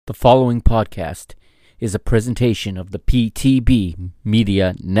The following podcast is a presentation of the PTB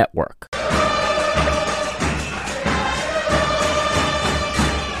Media Network.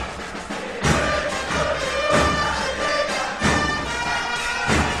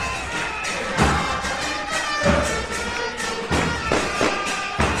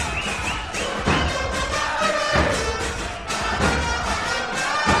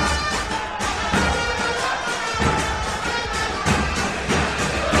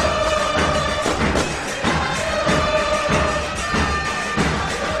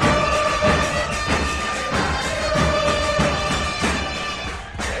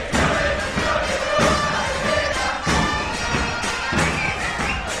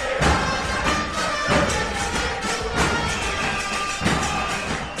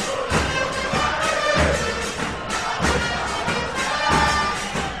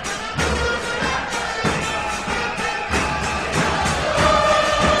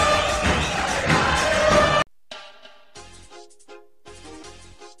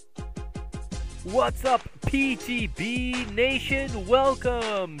 What's up, PTB Nation?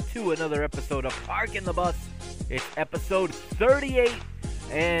 Welcome to another episode of Parking the Bus. It's episode 38,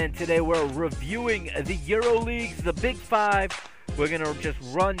 and today we're reviewing the EuroLeagues, the Big Five. We're going to just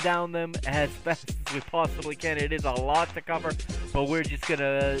run down them as fast as we possibly can. It is a lot to cover, but we're just going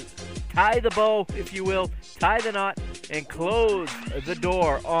to tie the bow, if you will, tie the knot, and close the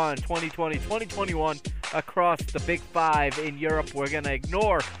door on 2020-2021 across the Big Five in Europe. We're going to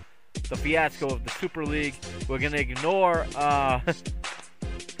ignore the fiasco of the Super League. We're going to ignore, we're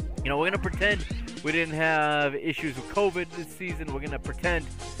going to pretend we didn't have issues with COVID this season. We're going to pretend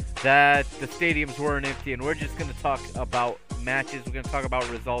that the stadiums weren't empty, and we're just going to talk about matches. We're going to talk about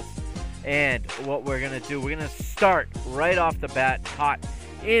results, and what we're going to do, we're going to start right off the bat hot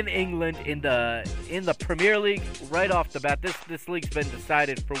in England in the Premier League. Right off the bat, this league's been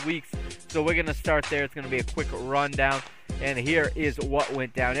decided for weeks, so we're going to start there. It's going to be a quick rundown. And here is what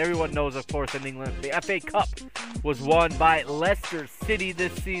went down. Everyone knows, of course, in England, the FA Cup was won by Leicester City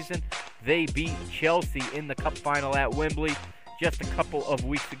this season. They beat Chelsea in the Cup final at Wembley just a couple of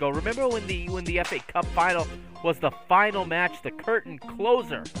weeks ago. Remember when the FA Cup final was the final match, the curtain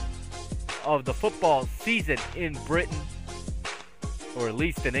closer of the football season in Britain, or at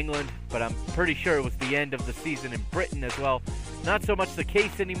least in England, but I'm pretty sure it was the end of the season in Britain as well. Not so much the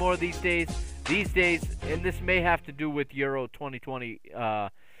case anymore these days. And this may have to do with Euro 2020,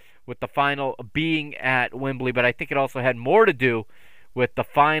 with the final being at Wembley, but I think it also had more to do with the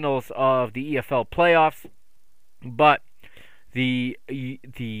finals of the EFL playoffs. But the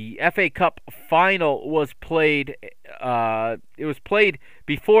FA Cup final was played. It was played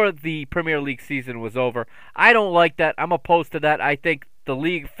before the Premier League season was over. I don't like that. I'm opposed to that. I think the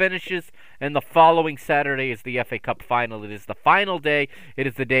league finishes, and the following Saturday is the FA Cup final. It is the final day. It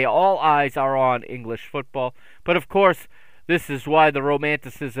is the day all eyes are on English football. But of course, this is why the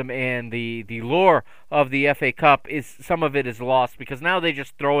romanticism and the lure of the FA Cup some of it is lost, because now they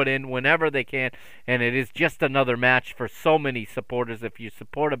just throw it in whenever they can, and it is just another match for so many supporters if you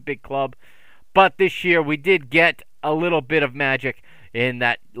support a big club. But this year we did get a little bit of magic in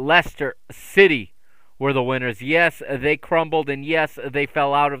that Leicester City were the winners. Yes, they crumbled, and yes, they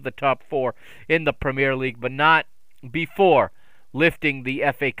fell out of the top four in the Premier League, but not before lifting the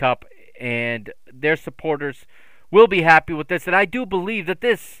FA Cup, and their supporters will be happy with this. And I do believe that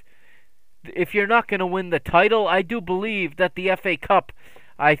this, if you're not going to win the title, I do believe that the FA Cup,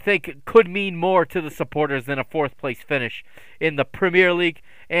 I think, could mean more to the supporters than a fourth place finish in the Premier League.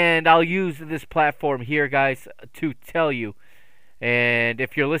 And I'll use this platform here, guys, to tell you. And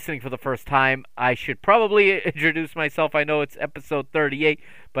if you're listening for the first time, I should probably introduce myself. I know it's episode 38,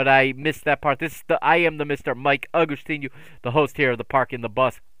 but I missed that part. I am the Mr. Mike Agustinu, the host here of the Parking the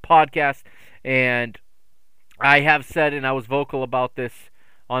Bus podcast. And I have said, and I was vocal about this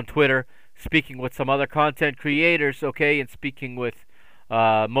on Twitter, speaking with some other content creators, okay, and speaking with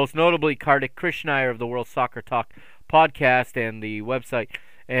most notably Kartik Krishnaiyer of the World Soccer Talk podcast and the website.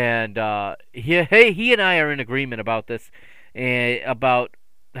 And he and I are in agreement about this. About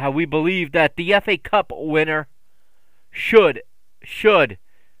how we believe that the FA Cup winner should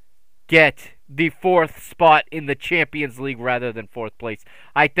get the fourth spot in the Champions League rather than fourth place.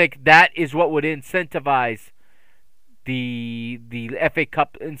 I think that is what would incentivize the FA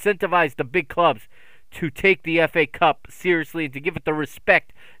Cup, incentivize the big clubs to take the FA Cup seriously and to give it the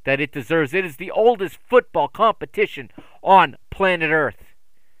respect that it deserves. It is the oldest football competition on planet Earth.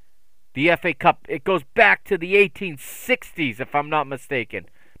 The FA Cup, it goes back to the 1860s, if I'm not mistaken.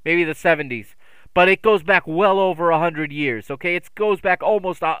 Maybe the 70s. But it goes back well over 100 years, okay? It goes back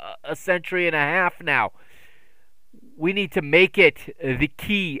almost a century and a half now. we need to make it the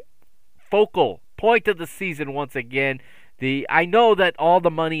key focal point of the season once again. I know that all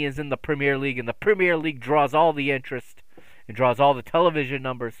the money is in the Premier League, and the Premier League draws all the interest and draws all the television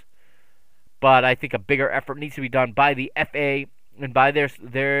numbers. But I think a bigger effort needs to be done by the FA and by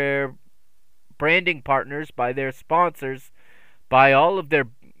their branding partners, by their sponsors, by all of their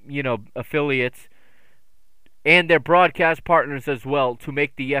affiliates, and their broadcast partners as well, to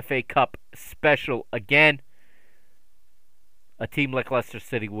make the FA Cup special again. A team like Leicester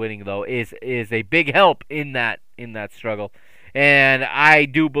City winning, though, is a big help in that struggle, and I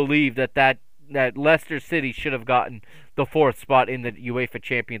do believe that Leicester City should have gotten the 4th spot in the UEFA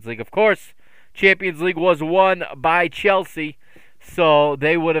Champions League. Of course, Champions League was won by Chelsea, so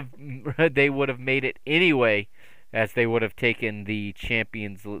they would have made it anyway, as they would have taken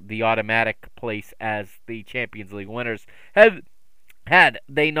the automatic place as the Champions League winners had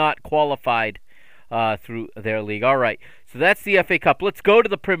they not qualified through their league. All right, so that's the FA Cup. Let's go to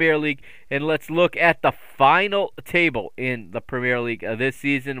the Premier League, and let's look at the final table in the Premier League this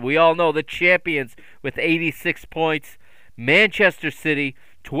season. We all know the champions with 86 points, Manchester City,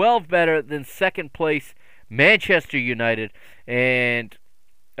 12 better than second place Manchester United. And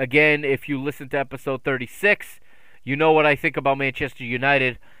again, if you listen to episode 36, you know what I think about Manchester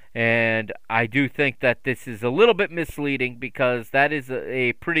United, and I do think that this is a little bit misleading, because that is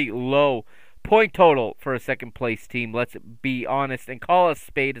a pretty low point total for a second place team. Let's be honest and call a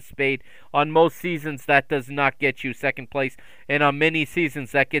spade a spade. On most seasons, that does not get you second place, and on many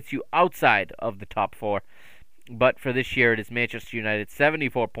seasons, that gets you outside of the top 4. But for this year, it is Manchester United,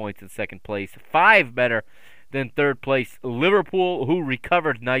 74 points in second place, 5 better than third place Liverpool, who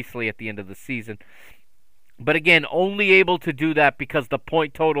recovered nicely at the end of the season. But again, only able to do that because the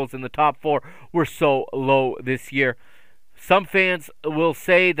point totals in the top 4 were so low this year. Some fans will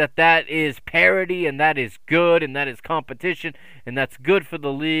say that is parity, and that is good, and that is competition, and that's good for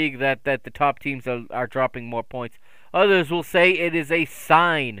the league, that the top teams are dropping more points. Others will say it is a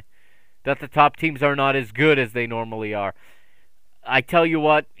sign that the top teams are not as good as they normally are. I tell you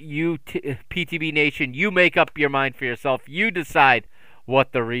what, PTB Nation, you make up your mind for yourself. You decide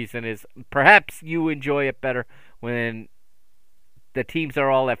what the reason is. Perhaps you enjoy it better when the teams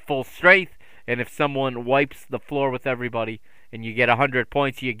are all at full strength, and if someone wipes the floor with everybody and you get 100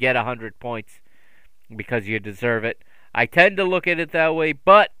 points, you get 100 points because you deserve it. I tend to look at it that way,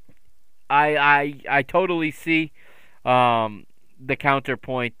 but I totally see the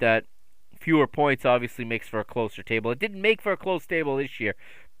counterpoint that fewer points obviously makes for a closer table. It didn't make for a close table this year,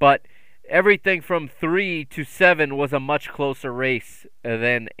 but everything from 3 to 7 was a much closer race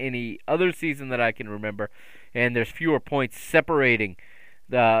than any other season that I can remember, and there's fewer points separating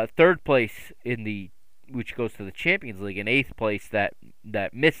the third place which goes to the Champions League, and 8th place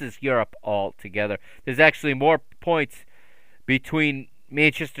that misses Europe altogether. There's actually more points between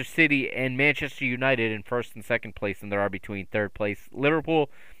Manchester City and Manchester United in first and second place than there are between third place Liverpool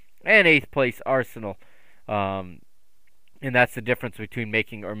and 8th place Arsenal. And that's the difference between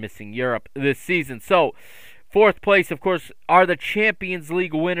making or missing Europe this season. So, 4th place, of course, are the Champions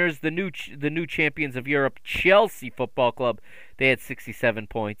League winners, the new champions of Europe, Chelsea Football Club. They had 67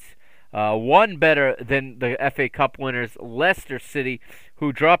 points. 1 better than the FA Cup winners, Leicester City,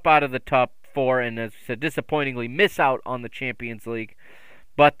 who drop out of the top 4 and, as I said, disappointingly miss out on the Champions League.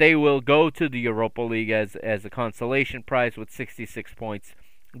 But they will go to the Europa League as a consolation prize with 66 points.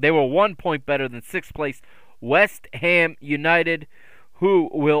 They were 1 point better than 6th place West Ham United, who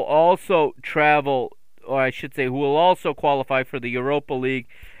will also who will also qualify for the Europa League,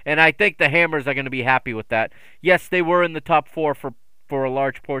 and I think the Hammers are going to be happy with that. Yes, they were in the top 4 for a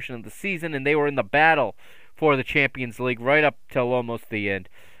large portion of the season, and they were in the battle for the Champions League right up till almost the end,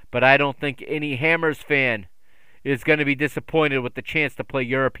 but I don't think any Hammers fan is going to be disappointed with the chance to play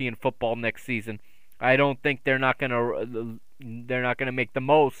European football next season. I don't think they're not going to make the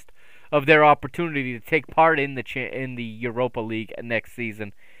most of their opportunity to take part in the Europa League next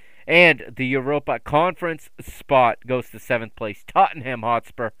season. And the Europa Conference spot goes to 7th place Tottenham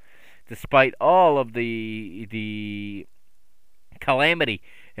Hotspur, despite all of the calamity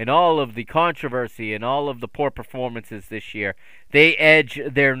and all of the controversy and all of the poor performances this year. They edge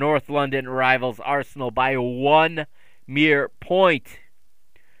their North London rivals Arsenal by 1 mere point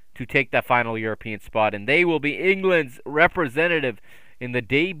to take that final European spot, and they will be England's representative in the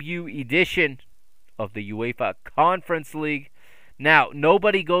debut edition of the UEFA Conference League. Now,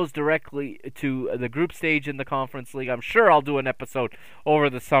 nobody goes directly to the group stage in the Conference League. I'm sure I'll do an episode over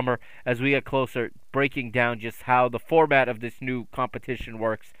the summer as we get closer, breaking down just how the format of this new competition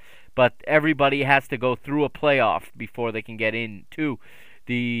works. But everybody has to go through a playoff before they can get into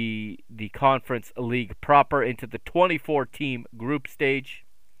the Conference League proper into the 24-team group stage.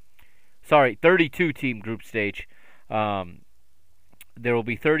 Sorry, 32-team group stage. There will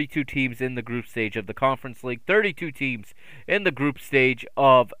be 32 teams in the group stage of the Conference League, 32 teams in the group stage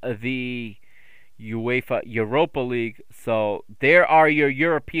of the UEFA Europa League. So there are your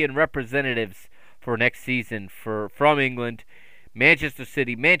European representatives for next season from England: Manchester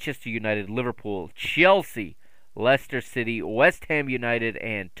City, Manchester United, Liverpool, Chelsea, Leicester City, West Ham United,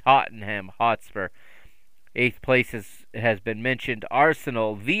 and Tottenham Hotspur. 8th place has been mentioned.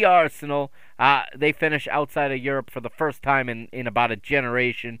 Arsenal, the Arsenal, they finish outside of Europe for the first time in about a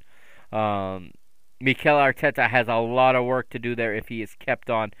generation. Mikel Arteta has a lot of work to do there if he is kept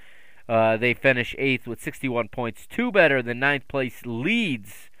on. They finish 8th with 61 points, 2 better than 9th place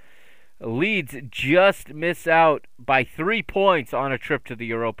Leeds. Leeds just miss out by 3 points on a trip to the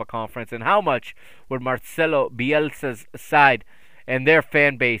Europa Conference. And how much would Marcelo Bielsa's side and their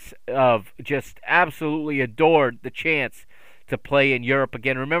fan base of just absolutely adored the chance to play in Europe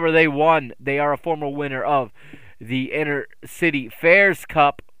again? Remember, they won. They are a former winner of the Inter-City Fairs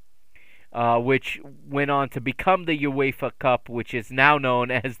Cup, which went on to become the UEFA Cup, which is now known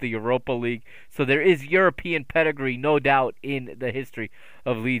as the Europa League. So there is European pedigree, no doubt, in the history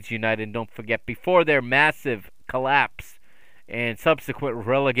of Leeds United. And don't forget, before their massive collapse and subsequent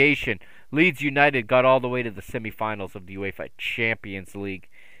relegation, Leeds United got all the way to the semifinals of the UEFA Champions League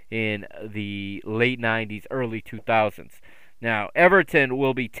in the late 90s, early 2000s. Now, Everton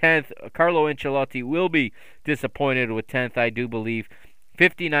will be 10th. Carlo Ancelotti will be disappointed with 10th, I do believe.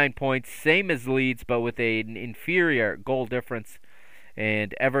 59 points, same as Leeds, but with an inferior goal difference.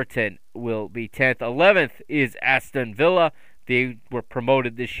 And Everton will be 10th. 11th is Aston Villa. They were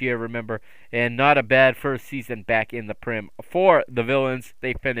promoted this year, remember, and not a bad first season back in the Prem. For the Villains,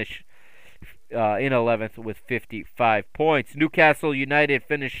 they finish in 11th with 55 points. Newcastle United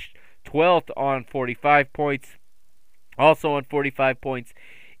finished 12th on 45 points. Also on 45 points.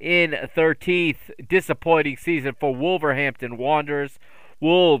 In 13th, disappointing season for Wolverhampton Wanderers.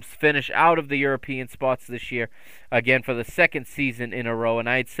 Wolves finish out of the European spots this year, again for the second season in a row. And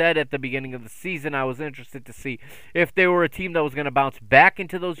I had said at the beginning of the season I was interested to see if they were a team that was going to bounce back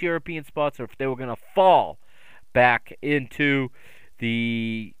into those European spots or if they were going to fall back into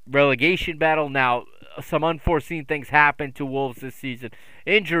the relegation battle. Now, some unforeseen things happened to Wolves this season.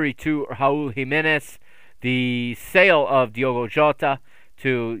 Injury to Raul Jimenez, the sale of Diogo Jota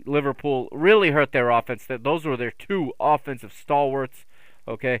to Liverpool really hurt their offense. Those were their two offensive stalwarts.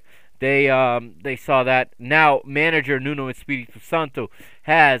 Okay, they saw that. Now, manager Nuno Espírito Santo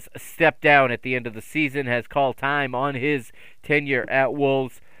has stepped down at the end of the season, has called time on his tenure at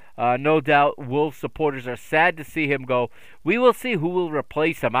Wolves. No doubt Wolves supporters are sad to see him go. We will see who will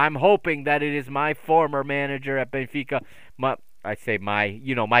replace him. I'm hoping that it is my former manager at Benfica. My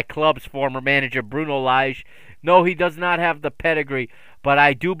club's former manager, Bruno Lage. No, he does not have the pedigree, but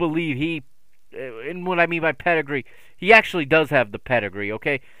I do believe and what I mean by pedigree, he actually does have the pedigree,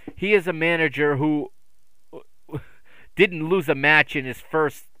 okay? He is a manager who didn't lose a match in his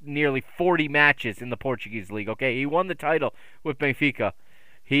first nearly 40 matches in the Portuguese league, okay? He won the title with Benfica.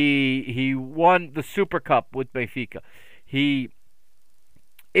 He won the Super Cup with Benfica.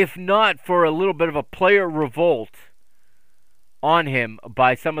 If not for a little bit of a player revolt on him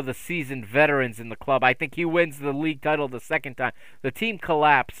by some of the seasoned veterans in the club, I think he wins the league title the second time. The team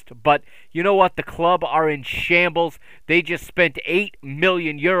collapsed, but you know what? The club are in shambles. They just spent 8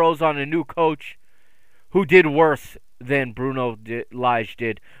 million euros on a new coach who did worse than Bruno Lage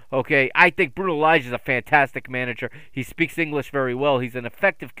did. Okay, I think Bruno Lage is a fantastic manager. He speaks English very well. He's an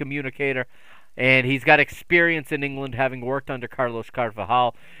effective communicator, and he's got experience in England, having worked under Carlos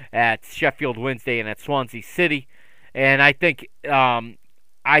Carvalhal at Sheffield Wednesday and at Swansea City. And I think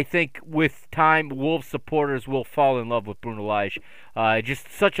with time, Wolves supporters will fall in love with Bruno Lage.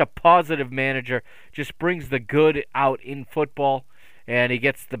 Just such a positive manager, just brings the good out in football, and he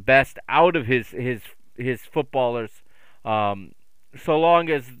gets the best out of his footballers. So long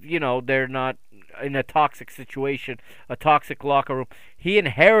as they're not in a toxic situation, a toxic locker room. He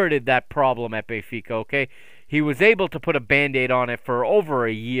inherited that problem at Benfica. Okay, he was able to put a Band-Aid on it for over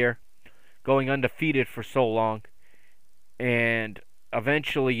a year, going undefeated for so long. And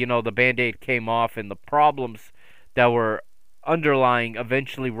eventually, the Band-Aid came off, and the problems that were underlying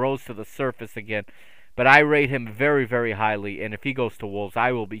eventually rose to the surface again. But I rate him very, very highly, and if he goes to Wolves,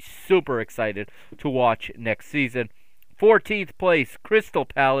 I will be super excited to watch next season. 14th place, Crystal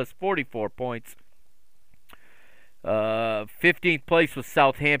Palace, 44 points. 15th place was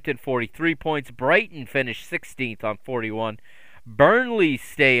Southampton, 43 points. Brighton finished 16th on 41. Burnley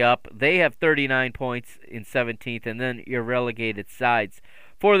stay up. They have 39 points in 17th, and then your relegated sides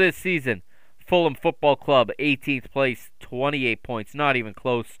for this season. Fulham Football Club, 18th place, 28 points, not even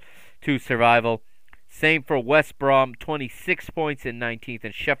close to survival. Same for West Brom, 26 points in 19th,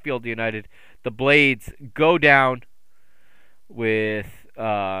 and Sheffield United. The Blades go down with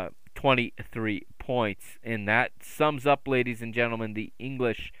 23 points. And that sums up, ladies and gentlemen, the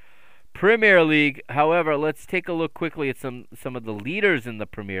English Premier League. However, let's take a look quickly at some of the leaders in the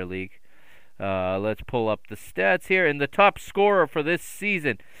Premier League. Let's pull up the stats here. And the top scorer for this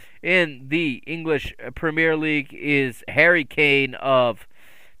season in the English Premier League is Harry Kane of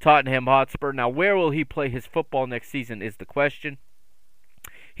Tottenham Hotspur. Now, where will he play his football next season is the question.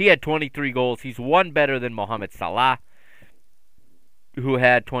 He had 23 goals. He's one better than Mohamed Salah, who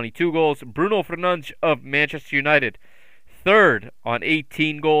had 22 goals. Bruno Fernandes of Manchester United, third on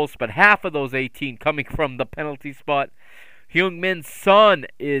 18 goals, but half of those 18 coming from the penalty spot. Heung-min Son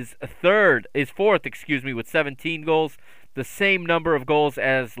is fourth, with 17 goals, the same number of goals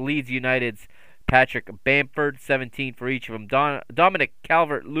as Leeds United's Patrick Bamford, 17 for each of them. Dominic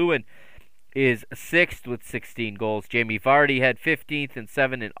Calvert-Lewin is sixth with 16 goals. Jamie Vardy had 15th and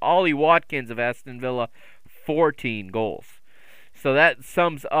 7, and Ollie Watkins of Aston Villa, 14 goals. So that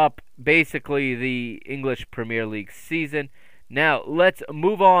sums up basically the English Premier League season. Now, let's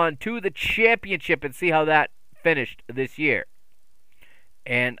move on to the Championship and see how that finished this year.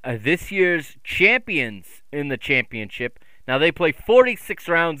 And this year's champions in the Championship, now they play 46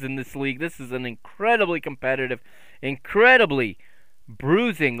 rounds in this league. This is an incredibly competitive, incredibly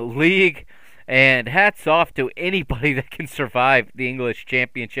bruising league. And hats off to anybody that can survive the English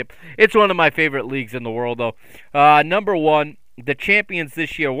Championship. It's one of my favorite leagues in the world, though. Number one, the champions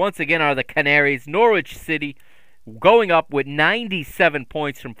this year, once again, are the Canaries. Norwich City, going up with 97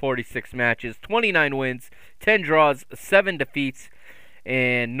 points from 46 matches, 29 wins, 10 draws, 7 defeats.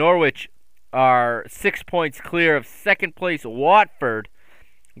 And Norwich are 6 points clear of second place Watford.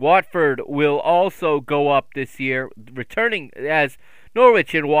 Watford will also go up this year, returning, as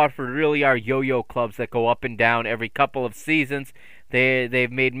Norwich and Watford really are yo-yo clubs that go up and down every couple of seasons.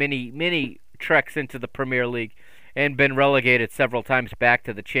 They've made many treks into the Premier League and been relegated several times back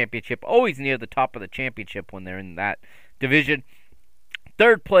to the Championship, always near the top of the Championship when they're in that division.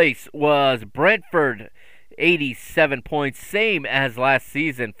 Third place was Brentford, 87 points, same as last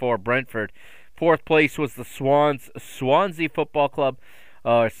season for Brentford. Fourth place was the Swansea Football Club,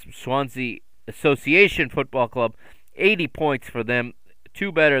 Swansea Association Football Club, 80 points for them,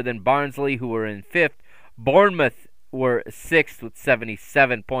 2 better than Barnsley, who were in fifth. Bournemouth were sixth with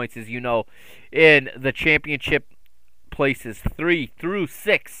 77 points. As you know, in the Championship, places 3 through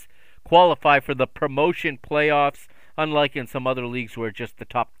 6 qualify for the promotion playoffs, unlike in some other leagues where just the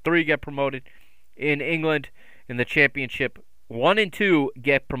top 3 get promoted. In England, in the Championship, 1 and 2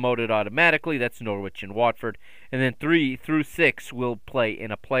 get promoted automatically. That's Norwich and Watford. And then 3 through 6 will play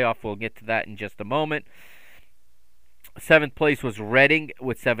in a playoff. We'll get to that in just a moment. 7th place was Reading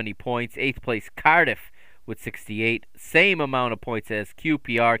with 70 points. 8th place, Cardiff with 68. Same amount of points as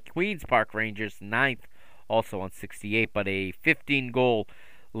QPR. Queen's Park Rangers, 9th, also on 68, but a 15-goal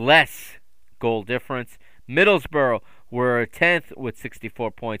less goal difference. Middlesbrough were 10th with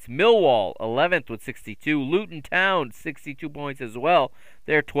 64 points. Millwall, 11th with 62. Luton Town, 62 points as well.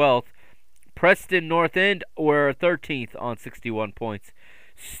 They're 12th. Preston North End were 13th on 61 points.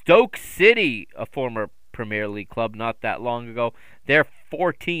 Stoke City, a former Premier League club not that long ago, they're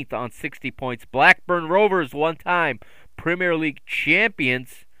 14th on 60 points. Blackburn Rovers, one time Premier League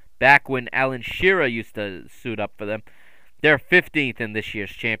champions, back when Alan Shearer used to suit up for them. They're 15th in this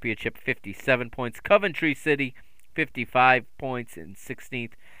year's Championship, 57 points. Coventry City, 55 points in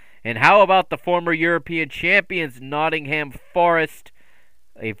 16th. And how about the former European champions, Nottingham Forest?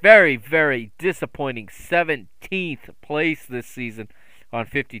 A very, very disappointing 17th place this season on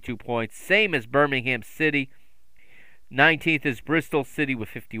 52 points. Same as Birmingham City. 19th is Bristol City with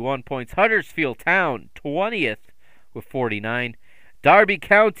 51 points. Huddersfield Town, 20th with 49. Derby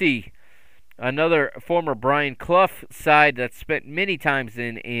County, another former Brian Clough side that spent many times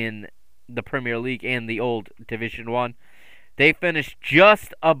in the Premier League and the old Division 1. They finished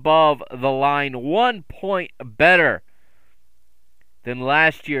just above the line, 1 point better than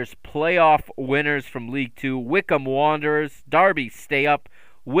last year's playoff winners from League 2, Wycombe Wanderers. Derby stay up.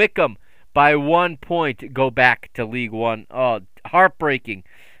 Wycombe, by 1 point, go back to League 1. Oh, heartbreaking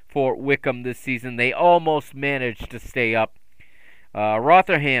for Wycombe this season. They almost managed to stay up.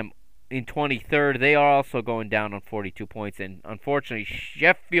 Rotherham in 23rd. They are also going down on 42 points. And unfortunately,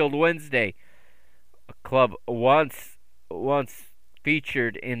 Sheffield Wednesday, a club once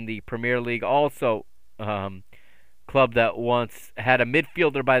featured in the Premier League, also club that once had a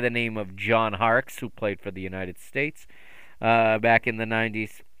midfielder by the name of John Harkes, who played for the United States back in the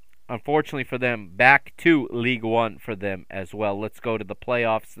 90s. Unfortunately for them, back to League One for them as well. Let's go to the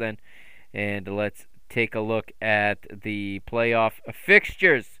playoffs then, and let's take a look at the playoff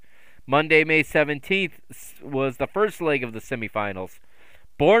fixtures. Monday, May 17th was the first leg of the semifinals.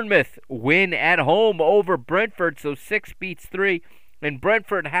 Bournemouth win at home over Brentford, so 6 beats 3, and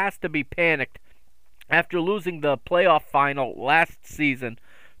Brentford has to be panicked after losing the playoff final last season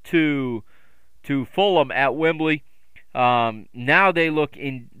to Fulham at Wembley. Now they looked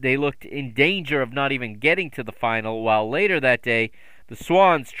in danger of not even getting to the final, while later that day the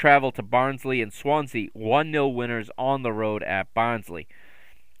Swans traveled to Barnsley, and Swansea 1-0 winners on the road at Barnsley.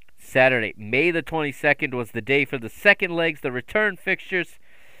 Saturday, May the 22nd, was the day for the second legs, the return fixtures,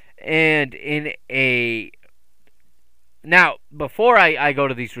 and now before I go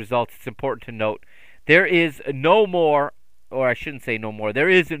to these results, it's important to note there is no more, or I shouldn't say no more, there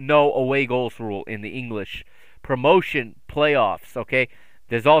is no away goals rule in the English promotion playoffs. Okay,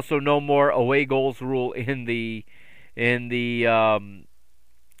 there's also no more away goals rule in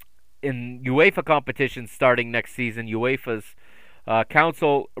UEFA competitions starting next season. UEFA's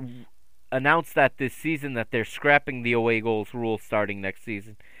council announced that this season that they're scrapping the away goals rule starting next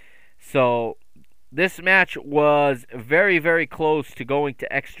season. So this match was very, very close to going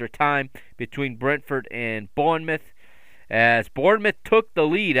to extra time between Brentford and Bournemouth, as Bournemouth took the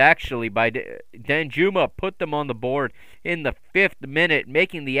lead actually by Danjuma, put them on the board in the 5th minute,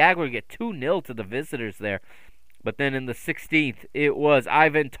 making the aggregate 2-0 to the visitors there. But then in the 16th, it was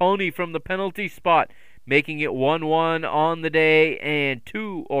Ivan Toney from the penalty spot, making it 1-1 on the day and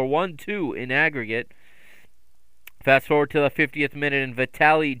 1-2 in aggregate. Fast forward to the 50th minute, and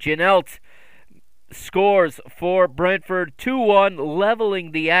Vitaly Janelt scores for Brentford 2-1,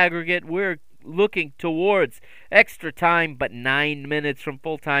 leveling the aggregate. We're looking towards extra time, but 9 minutes from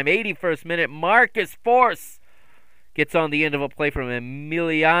full time. 81st minute, Marcus Force gets on the end of a play from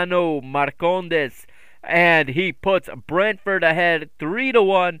Emiliano Marcondes, and he puts Brentford ahead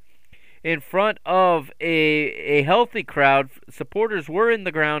 3-1 in front of a healthy crowd. Supporters were in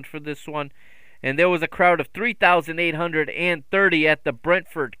the ground for this one, and there was a crowd of 3,830 at the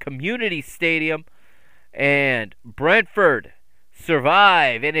Brentford Community Stadium, and Brentford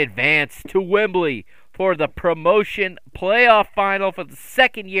survive and advance to Wembley for the promotion playoff final for the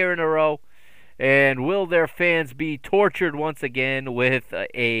second year in a row. And will their fans be tortured once again with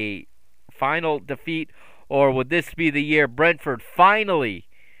a final defeat, or would this be the year Brentford finally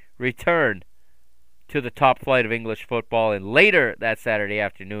return to the top flight of English football? And later that Saturday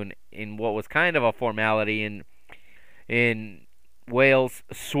afternoon, in what was kind of a formality in Wales,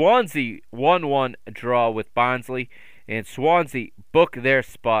 Swansea 1-1 draw with Barnsley, and Swansea book their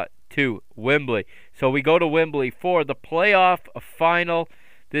spot to Wembley. So we go to Wembley for the playoff final.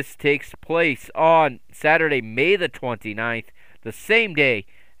 This takes place on Saturday, May the 29th, the same day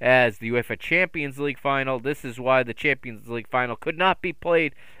as the UEFA Champions League final. This is why the Champions League final could not be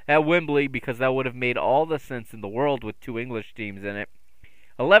played at Wembley, because that would have made all the sense in the world with 2 English teams in it.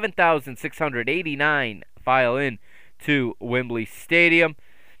 11,689 file in to Wembley Stadium,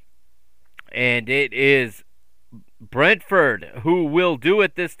 and it is Brentford who will do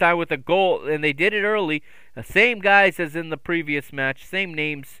it this time with a goal, and they did it early. The same guys as in the previous match, same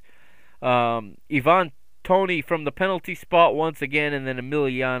names. Ivan Toney from the penalty spot once again, and then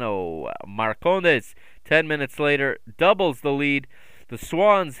Emiliano Marcondes 10 minutes later doubles the lead. The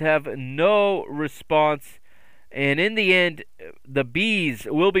Swans have no response, and in the end, the Bees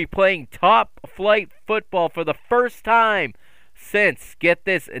will be playing top flight football for the first time since, get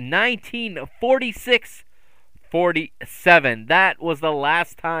this, 1946-47. That was the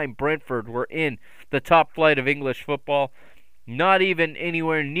last time Brentford were in the top flight of English football. Not even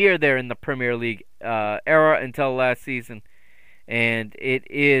anywhere near there in the Premier League era until last season. And it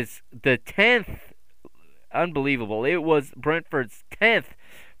is the 10th, unbelievable, it was Brentford's 10th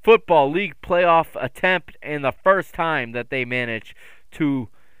Football League playoff attempt, and the first time that they managed to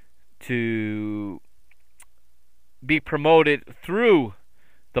be promoted through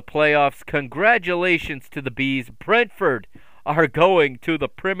the playoffs. Congratulations to the Bees. Brentford are going to the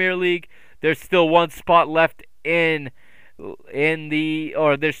Premier League. There's still one spot left there's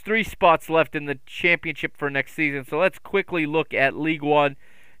 3 spots left in the championship for next season. So let's quickly look at League One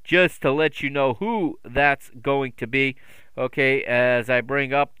just to let you know who that's going to be. Okay, as I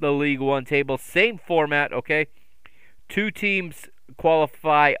bring up the League One table, same format, okay? 2 teams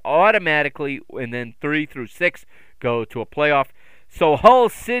qualify automatically, and then 3 through 6 go to a playoff. So Hull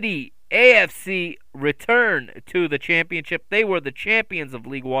City AFC return to the championship. They were the champions of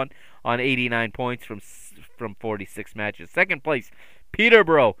League One on 89 points from 46 matches. Second place,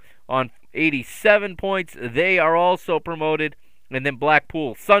 Peterborough on 87 points. They are also promoted. And then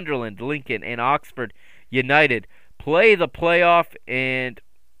Blackpool, Sunderland, Lincoln, and Oxford United play the playoff, and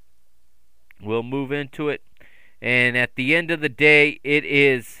we'll move into it. And at the end of the day, it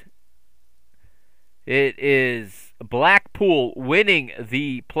is Blackpool winning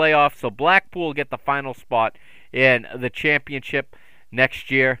the playoff. So Blackpool get the final spot in the championship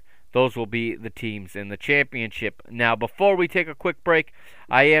next year. Those will be the teams in the championship. Now, before we take a quick break,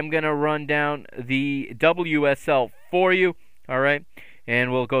 I am going to run down the WSL for you. All right,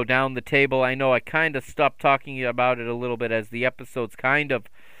 and we'll go down the table. I know I kind of stopped talking about it a little bit as the episodes kind of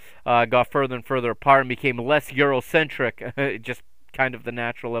got further and further apart and became less Eurocentric, just kind of the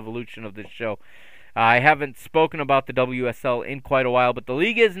natural evolution of this show. I haven't spoken about the WSL in quite a while, but the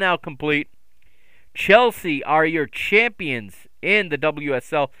league is now complete. Chelsea are your champions in the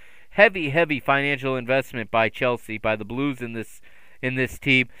WSL. Heavy financial investment by Chelsea, by the Blues in this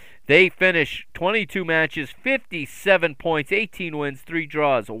team. They finish 22 matches, 57 points, 18 wins, 3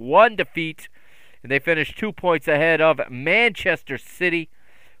 draws, 1 defeat. And they finish 2 points ahead of Manchester City,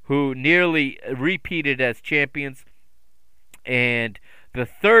 who nearly repeated as champions. And the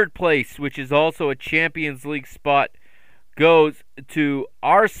third place, which is also a Champions League spot, goes to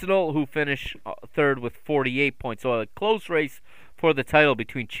Arsenal, who finish third with 48 points. So a close race for the title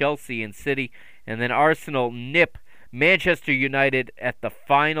between Chelsea and City. And then Arsenal nip Manchester United at the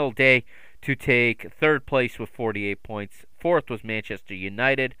final day to take third place with 48 points. Fourth was Manchester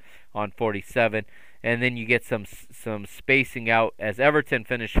United on 47. And then you get some spacing out as Everton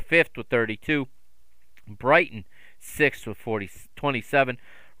finished fifth with 32. Brighton sixth with 27.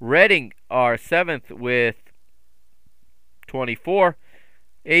 Reading are seventh with 24.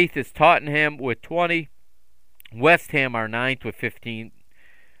 Eighth is Tottenham with 20. West Ham are ninth with 15.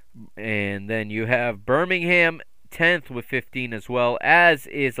 And then you have Birmingham 10th with 15 as well, as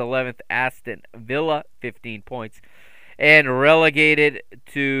is 11th Aston Villa, 15 points. And relegated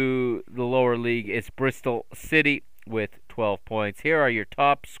to the lower league is Bristol City with 12 points. Here are your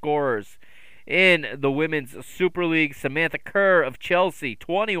top scorers in the Women's Super League. Samantha Kerr of Chelsea,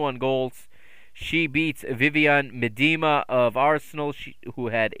 21 goals. She beats Vivian Miedema of Arsenal, who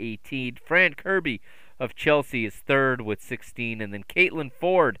had 18. Fran Kirby of Chelsea is third with 16. And then Caitlin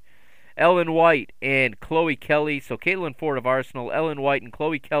Ford, Ellen White, and Chloe Kelly. So Caitlin Ford of Arsenal, Ellen White, and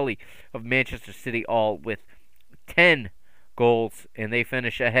Chloe Kelly of Manchester City, all with 10 goals. And they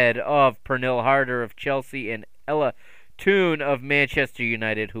finish ahead of Pernille Harder of Chelsea and Ella Toone of Manchester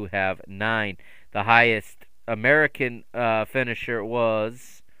United, who have 9. The highest American finisher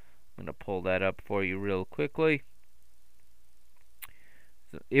was... I'm going to pull that up for you real quickly.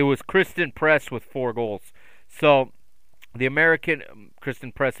 It was Kristen Press with 4 goals. So the American,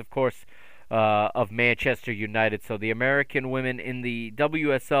 Kristen Press, of course, of Manchester United. So the American women in the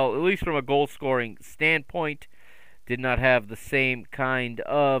WSL, at least from a goal-scoring standpoint, did not have the same kind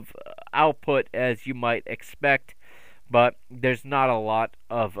of output as you might expect. But there's not a lot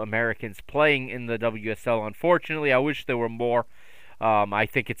of Americans playing in the WSL, unfortunately. I wish there were more. I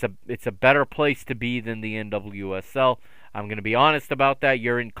think it's a better place to be than the NWSL. I'm going to be honest about that.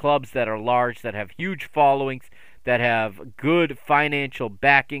 You're in clubs that are large, that have huge followings, that have good financial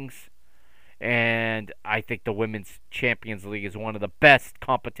backings, and I think the Women's Champions League is one of the best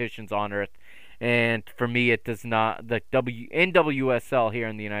competitions on earth. And for me, it does not. The NWSL here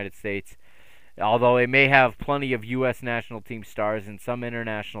in the United States, although it may have plenty of U.S. national team stars and some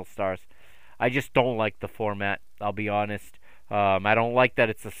international stars, I just don't like the format. I'll be honest. I don't like that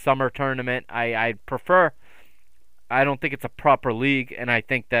it's a summer tournament. I prefer. I don't think it's a proper league, and I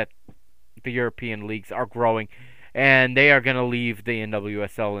think that the European leagues are growing, and they are going to leave the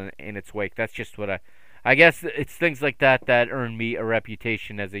NWSL in its wake. That's just what I guess it's things like that earn me a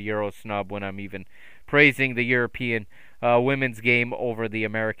reputation as a Euro snub when I'm even praising the European women's game over the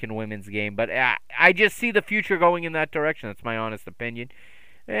American women's game. But I just see the future going in that direction. That's my honest opinion.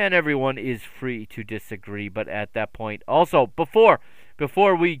 And everyone is free to disagree, but at that point... Also, before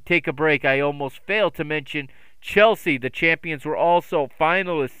we take a break, I almost failed to mention Chelsea. The champions were also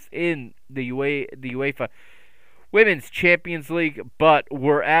finalists in the UEFA Women's Champions League, but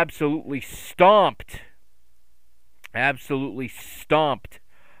were absolutely stomped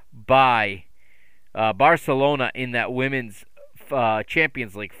by Barcelona in that Women's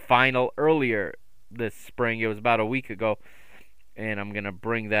Champions League final earlier this spring. It was about a week ago. And I'm going to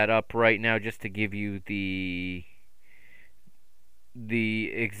bring that up right now just to give you the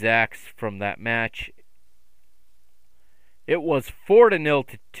exacts from that match. It was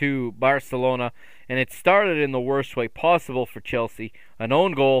 4-0 to Barcelona, and it started in the worst way possible for Chelsea. An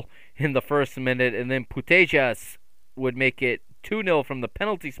own goal in the first minute, and then Putellas would make it 2-0 from the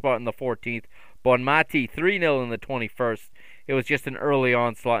penalty spot in the 14th. Bonmati 3-0 in the 21st. It was just an early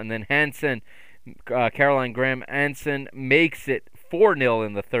onslaught, and then Hansen, Caroline Graham Hansen, makes it 4-0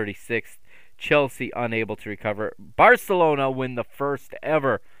 in the 36th. Chelsea unable to recover. Barcelona win their first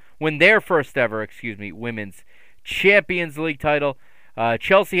ever women's Champions League title.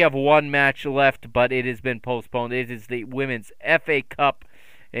 Chelsea have one match left, but it has been postponed. It is the Women's FA Cup,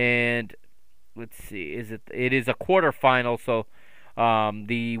 and let's see, it is a quarterfinal, so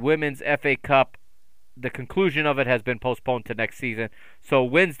the Women's FA Cup, the conclusion of it has been postponed to next season. So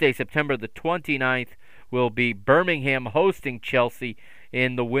Wednesday, September the 29th, will be Birmingham hosting Chelsea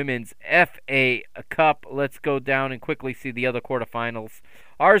in the Women's FA Cup. Let's go down and quickly see the other quarterfinals.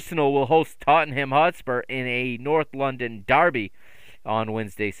 Arsenal will host Tottenham Hotspur in a North London derby on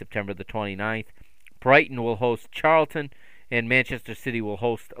Wednesday, September the 29th. Brighton will host Charlton, and Manchester City will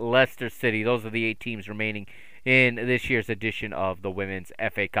host Leicester City. Those are the 8 teams remaining in this year's edition of the Women's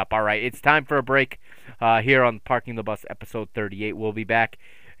FA Cup. All right, it's time for a break here on Parking the Bus, episode 38. We'll be back,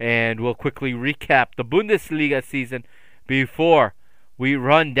 and we'll quickly recap the Bundesliga season before we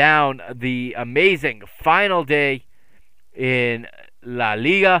run down the amazing final day in La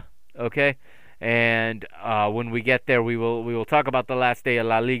Liga, okay? And when we get there, we will talk about the last day of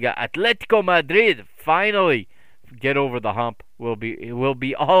La Liga. Atletico Madrid finally get over the hump. We'll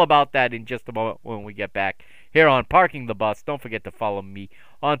be all about that in just a moment when we get back here on Parking the Bus. Don't forget to follow me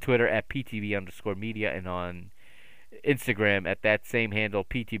on Twitter at PTB_media and on Instagram at that same handle,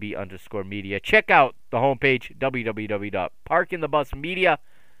 PTB_media. Check out the homepage,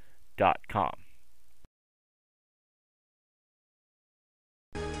 www.parkingthebusmedia.com.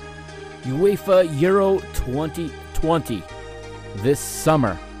 UEFA Euro 2020 this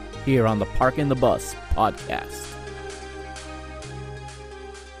summer here on the Parking the Bus podcast.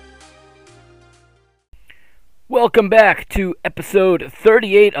 Welcome back to episode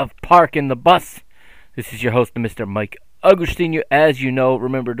 38 of Parking the Bus. This is your host, Mr. Mike Agustino. As you know,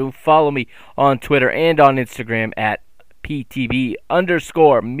 remember to follow me on Twitter and on Instagram at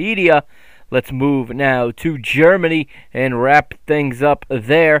PTB_media. Let's move now to Germany and wrap things up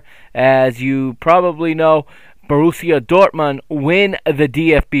there. As you probably know, Borussia Dortmund win the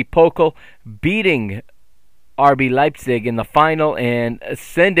DFB Pokal, beating RB Leipzig in the final and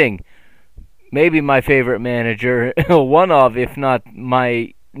sending maybe my favorite manager, one of, if not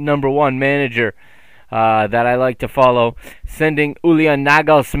my number one manager that I like to follow, sending Julian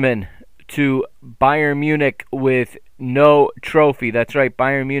Nagelsmann to Bayern Munich with no trophy. That's right,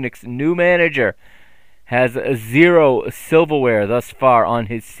 Bayern Munich's new manager has 0 silverware thus far on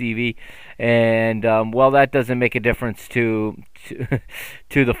his CV, and well, that doesn't make a difference to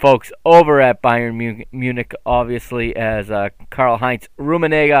the folks over at Bayern Munich, obviously, as Karl-Heinz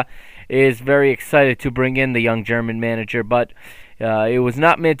Rummenigge is very excited to bring in the young German manager, but it was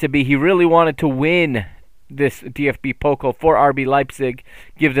not meant to be. He really wanted to win this DFB Pokal for RB Leipzig,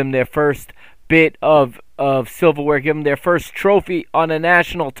 give them their first bit of silverware, give them their first trophy on a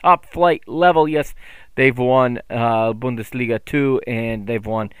national top flight level. Yes, they've won Bundesliga 2, and they've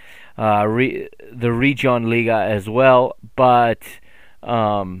won the Regionalliga as well, but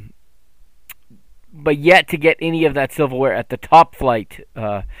yet to get any of that silverware at the top flight.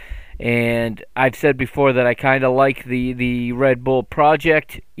 And I've said before that I kind of like the Red Bull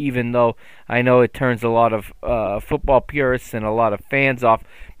project, even though I know it turns a lot of football purists and a lot of fans off.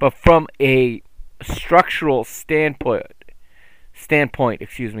 But from a structural standpoint,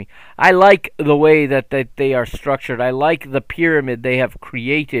 I like the way that they are structured. I like the pyramid they have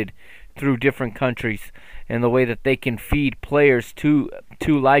created through different countries, and the way that they can feed players to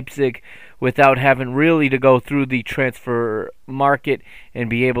Leipzig without having really to go through the transfer market and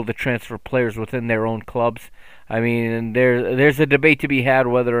be able to transfer players within their own clubs. I mean, there's a debate to be had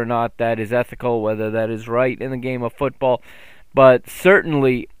whether or not that is ethical, whether that is right in the game of football, but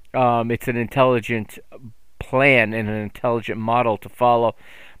certainly it's an intelligent plan and an intelligent model to follow.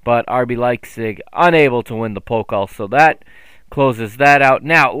 But RB Leipzig unable to win the Pokal, so that closes that out.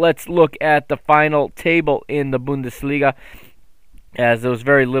 Now, let's look at the final table in the Bundesliga, as there was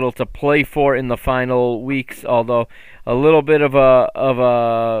very little to play for in the final weeks, although a little bit of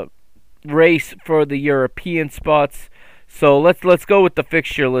a race for the European spots. So let's go with the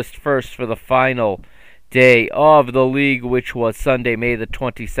fixture list first for the final day of the league, which was Sunday, May the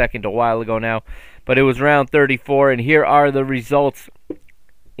 22nd, a while ago now. But it was round 34, and here are the results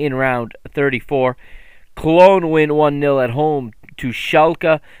in round 34. Cologne win 1-0 at home to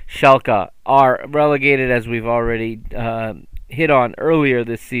Schalke. Schalke are relegated, as we've already hit on earlier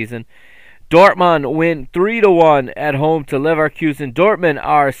this season. Dortmund win 3-1 at home to Leverkusen. Dortmund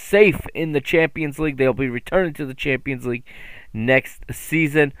are safe in the Champions League. They'll be returning to the Champions League next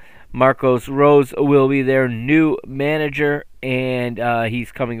season. Marcos Rose will be their new manager, and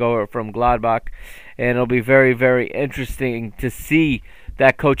he's coming over from Gladbach. And it'll be very, very interesting to see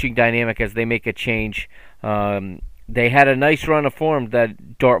that coaching dynamic as they make a change. They had a nice run of form,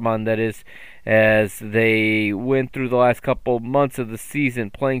 that Dortmund, that is, as they went through the last couple months of the season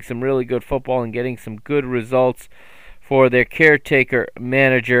playing some really good football and getting some good results for their caretaker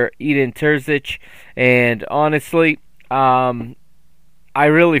manager, Edin Terzic. And honestly, I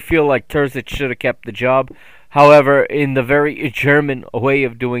really feel like Terzic should have kept the job. However, in the very German way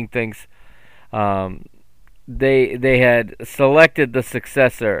of doing things, they had selected the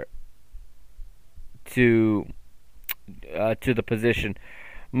successor to the position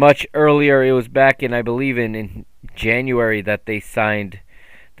much earlier. It was back in, I believe, in January that they signed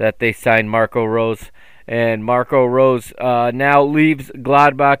Marco Rose. And Marco Rose now leaves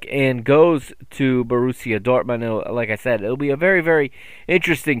Gladbach and goes to Borussia Dortmund. Like I said, it'll be a very, very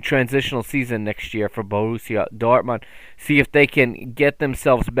interesting transitional season next year for Borussia Dortmund. See if they can get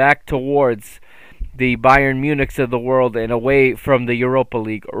themselves back towards the Bayern Munichs of the world and away from the Europa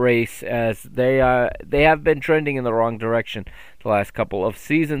League race, as they have been trending in the wrong direction the last couple of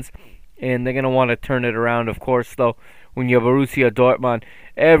seasons. And they're going to want to turn it around, of course, though. When you're Borussia Dortmund,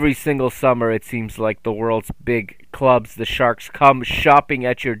 every single summer it seems like the world's big clubs, the Sharks, come shopping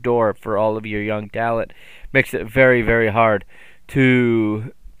at your door for all of your young talent. Makes it very, very hard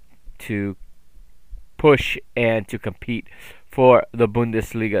to push and to compete for the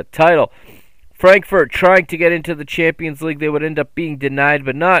Bundesliga title. Frankfurt trying to get into the Champions League. They would end up being denied,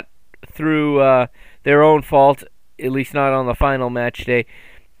 but not through their own fault, at least not on the final match day,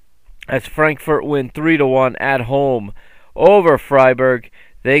 as Frankfurt win 3-1 at home over Freiburg.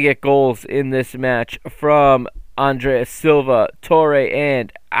 They get goals in this match from Andreas Silva, Torre,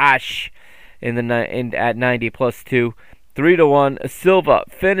 and Ash at 90+2. 3-1. Silva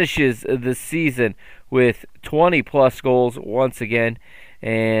finishes the season with 20+ goals once again,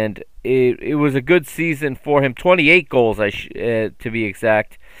 and it was a good season for him. 28 goals, to be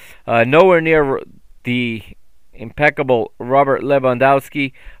exact. Nowhere near the impeccable Robert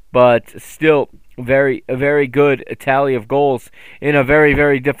Lewandowski, but still a very good tally of goals in a very,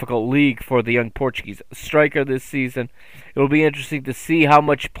 very difficult league for the young Portuguese striker this season. It will be interesting to see how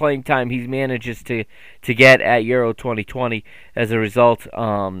much playing time he manages to get at Euro 2020 as a result.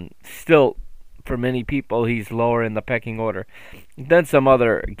 Still, for many people, he's lower in the pecking order than some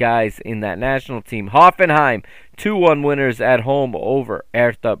other guys in that national team. Hoffenheim, 2-1 winners at home over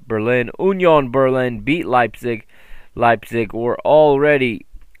Hertha Berlin. Union Berlin beat Leipzig. Leipzig were already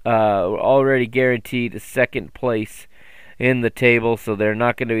guaranteed second place in the table, so they're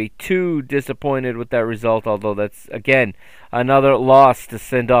not going to be too disappointed with that result, although that's, again, another loss to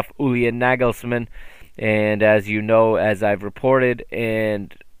send off Julian Nagelsmann. And as you know, as I've reported,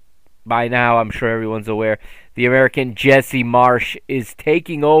 and by now I'm sure everyone's aware, the American Jesse Marsch is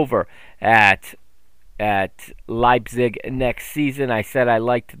taking over at Leipzig next season. I said I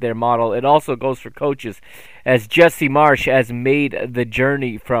liked their model. It also goes for coaches, as Jesse Marsch has made the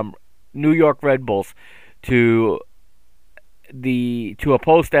journey from New York Red Bulls to a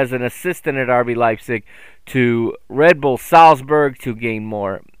post as an assistant at RB Leipzig, to Red Bull Salzburg to gain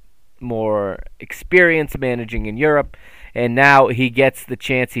more experience managing in Europe, and now he gets the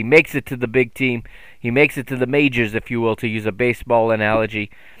chance. He makes it to the big team. He makes it to the majors, if you will, to use a baseball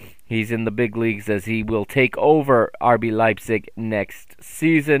analogy. He's in the big leagues as he will take over RB Leipzig next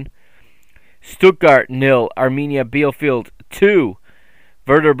season. Stuttgart 0, Arminia Bielefeld 2,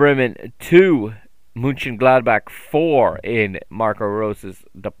 Werder Bremen 2, Mönchengladbach 4 in Marco Rose's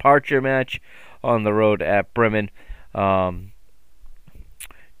departure match on the road at Bremen.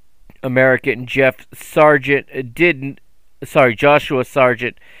 American Joshua Sargent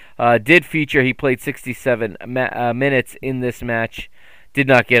did feature. He played 67 minutes in this match. Did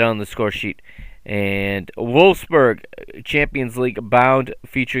not get on the score sheet. And Wolfsburg, Champions League bound,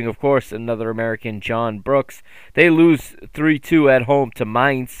 featuring, of course, another American, John Brooks. They lose 3-2 at home to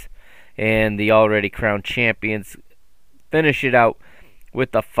Mainz, and the already crowned champions finish it out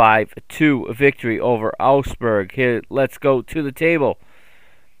with a 5-2 victory over Augsburg. Here, let's go to the table.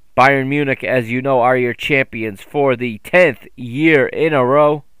 Bayern Munich, as you know, are your champions for the 10th year in a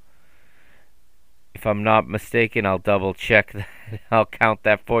row. If I'm not mistaken, I'll double check that. I'll count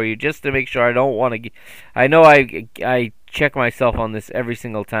that for you just to make sure. I don't want to. I know I check myself on this every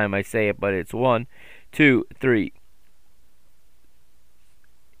single time I say it, but it's 1, 2, 3,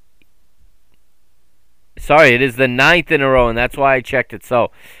 Sorry, it is the 9th in a row, and that's why I checked it.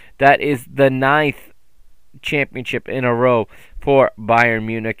 So that is the 9th championship in a row for Bayern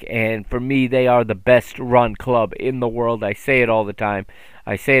Munich, and for me, they are the best run club in the world. I say it all the time.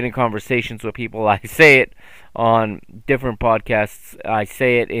 I say it in conversations with people. I say it on different podcasts. I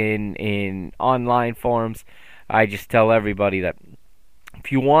say it in online forums. I just tell everybody that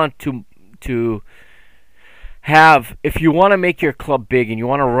if you want if you want to make your club big and you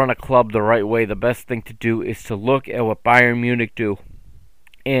want to run a club the right way, the best thing to do is to look at what Bayern Munich do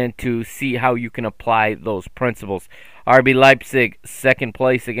and to see how you can apply those principles. RB Leipzig, second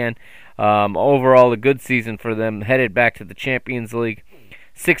place again. Overall, a good season for them. Headed back to the Champions League,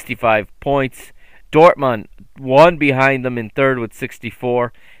 65 points. Dortmund, one behind them in third with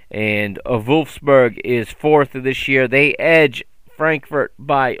 64. And Wolfsburg is fourth this year. They edge Frankfurt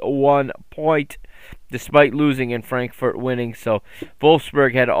by 1 point, despite losing and Frankfurt winning. So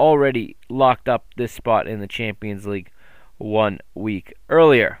Wolfsburg had already locked up this spot in the Champions League 1 week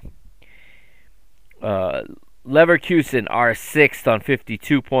earlier. Leverkusen are sixth on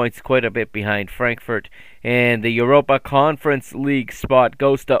 52 points, quite a bit behind Frankfurt. And the Europa Conference League spot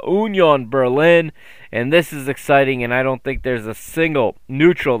goes to Union Berlin. And this is exciting, and I don't think there's a single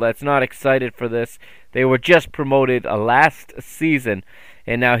neutral that's not excited for this. They were just promoted last season,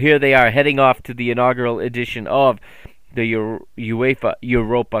 and now here they are heading off to the inaugural edition of the UEFA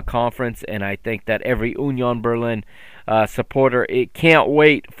Europa Conference. And I think that every Union Berlin supporter can't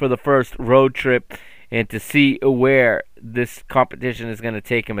wait for the first road trip and to see where this competition is going to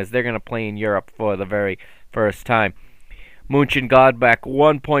take them, as they're going to play in Europe for the very first time. Mönchengladbach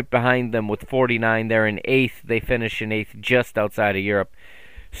 1 point behind them with 49. They're in 8th. They finish in 8th, just outside of Europe.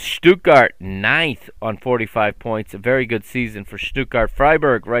 Stuttgart 9th on 45 points. A very good season for Stuttgart.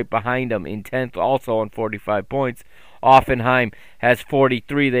 Freiburg right behind them in 10th, also on 45 points. Offenheim has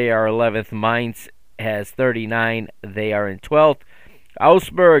 43. They are 11th. Mainz has 39. They are in 12th.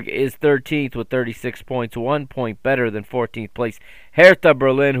 Augsburg is 13th with 36 points, 1 point better than 14th place. Hertha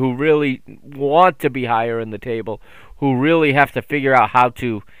Berlin, who really want to be higher in the table, who really have to figure out how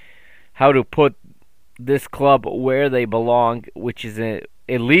to put this club where they belong, which is at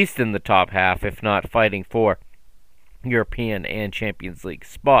least in the top half, if not fighting for European and Champions League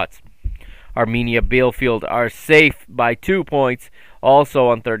spots. Arminia Bielefeld are safe by 2 points, also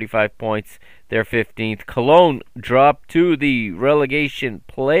on 35 points. They're 15th. Cologne dropped to the relegation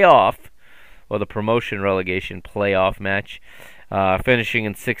playoff, or the promotion relegation playoff match, finishing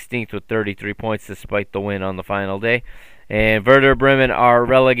in 16th with 33 points despite the win on the final day. And Werder Bremen are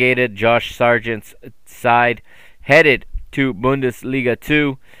relegated. Josh Sargent's side headed to Bundesliga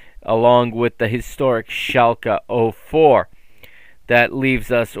 2, along with the historic Schalke 04. That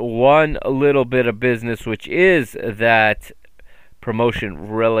leaves us one little bit of business, which is that promotion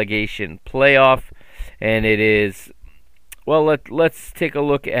relegation playoff, and it is, well, let's take a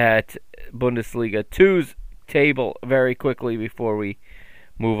look at Bundesliga 2's table very quickly before we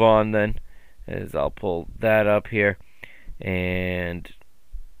move on then, as I'll pull that up here, and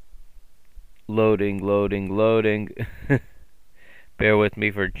loading. Bear with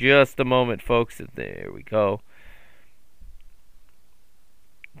me for just a moment, folks. There we go.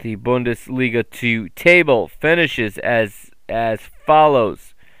 The Bundesliga 2 table finishes as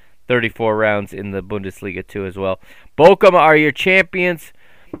follows. 34 rounds in the Bundesliga 2 as well. Bochum are your champions,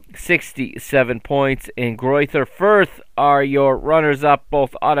 67 points. And Greuther Fürth are your runners-up,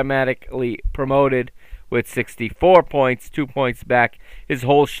 both automatically promoted with 64 points. 2 points back is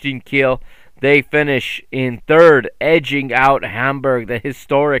Holstein Kiel. They finish in third, edging out Hamburg, the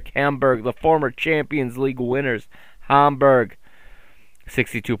historic Hamburg, the former Champions League winners. Hamburg,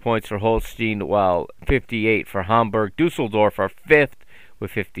 62 points for Holstein, while 58 for Hamburg. Dusseldorf are 5th with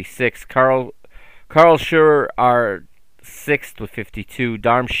 56. Karlsruhe are 6th with 52.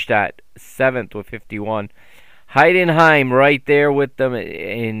 Darmstadt 7th with 51. Heidenheim right there with them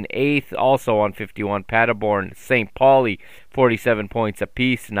in 8th, also on 51. Paderborn, St. Pauli, 47 points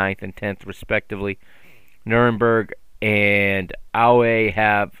apiece, 9th and 10th respectively. Nuremberg and Aue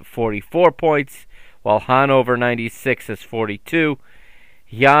have 44 points, while Hanover 96 has 42.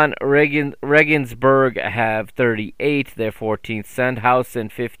 Jan Regensburg have 38. They're 14th. Sandhausen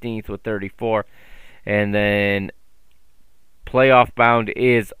 15th with 34. And then playoff bound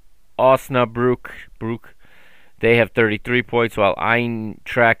is Osnabrück. They have 33 points, while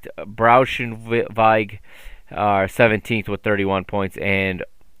Eintracht Braunschweig are 17th with 31 points. And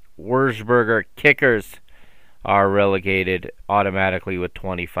Wurzburger Kickers are relegated automatically with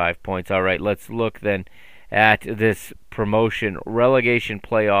 25 points. All right, let's look then at this promotion relegation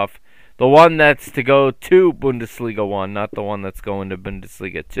playoff, the one that's to go to Bundesliga 1, not the one that's going to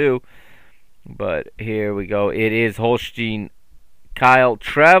Bundesliga 2. But here we go. It is Holstein Kiel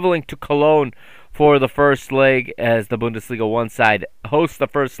traveling to Cologne for the first leg as the Bundesliga 1 side hosts the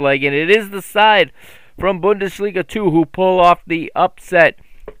first leg. And it is the side from Bundesliga 2 who pull off the upset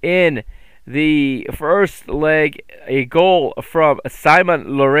in the first leg. A goal from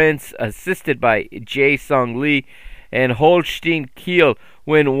Simon Lorenz, assisted by Jae-Sung Lee, and Holstein Kiel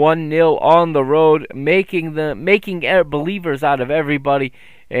win 1-0 on the road, making believers out of everybody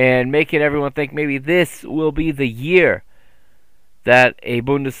and making everyone think maybe this will be the year that a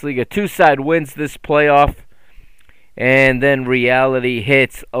Bundesliga 2 side wins this playoff. And then reality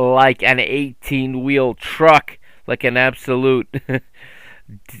hits like an 18-wheel truck, like an absolute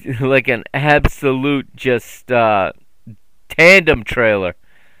just tandem trailer.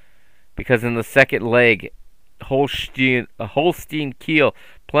 Because in the second leg, Holstein Kiel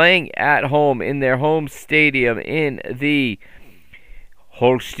playing at home in their home stadium in the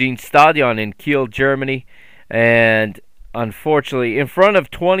Holstein Stadion in Kiel, Germany, and unfortunately in front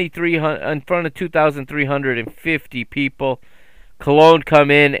of 2,350 people, Cologne come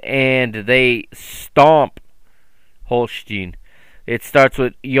in and they stomp Holstein. It starts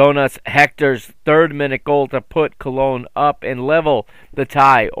with Jonas Hector's third-minute goal to put Cologne up and level the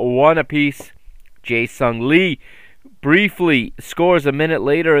tie 1 apiece. Jae-Sung Lee briefly scores a minute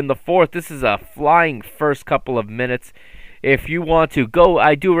later in the fourth. This is a flying first couple of minutes. If you want to go,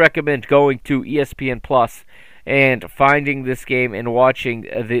 I do recommend going to ESPN Plus and finding this game and watching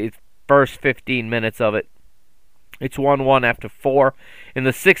the first 15 minutes of it. It's 1-1 after 4. In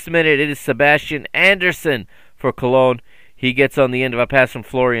the 6th minute, it is Sebastian Andersson for Cologne. He gets on the end of a pass from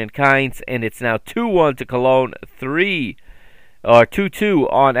Florian Kainz, and it's now 2-1 to Cologne.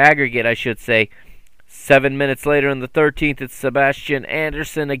 2-2 on aggregate, I should say. 7 minutes later in the 13th, it's Sebastian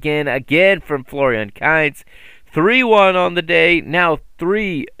Andersson again from Florian Kainz. 3-1 on the day, now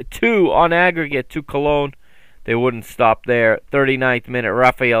 3-2 on aggregate to Cologne. They wouldn't stop there. 39th minute,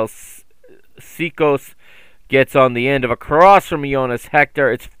 Rafael Sikos gets on the end of a cross from Jonas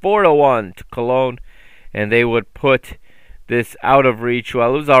Hector. It's 4-1 to Cologne, and they would put this out of reach.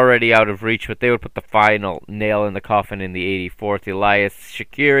 Well, it was already out of reach, but they would put the final nail in the coffin in the 84th. Elias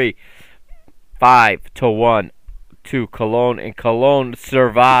Shaqiri, 5-1 to Cologne, and Cologne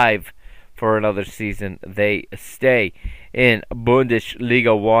survive for another season. They stay in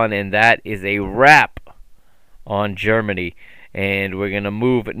Bundesliga 1, and that is a wrap on Germany. And we're going to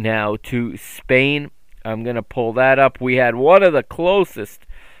move now to Spain. I'm going to pull that up. We had one of the closest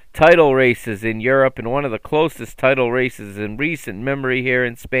title races in Europe and one of the closest title races in recent memory here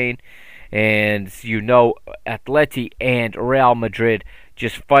in Spain. And you know, Atleti and Real Madrid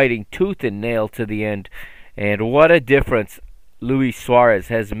just fighting tooth and nail to the end. And what a difference Luis Suarez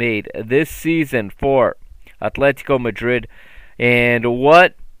has made this season for Atletico Madrid. And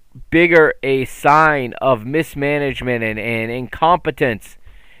what bigger a sign of mismanagement and incompetence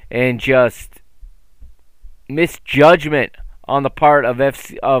and just misjudgment on the part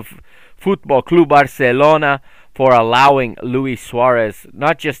of Football Club Barcelona for allowing Luis Suarez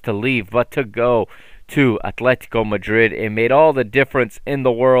not just to leave but to go to Atletico Madrid. It made all the difference in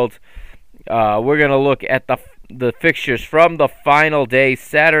the world. We're going to look at the fixtures from the final day,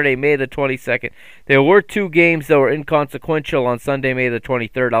 Saturday, May the 22nd. There were 2 games that were inconsequential on Sunday, May the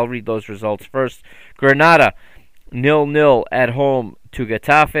 23rd. I'll read those results first. Granada 0-0 at home to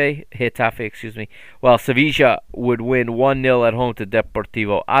Getafe, while Sevilla would win 1-0 at home to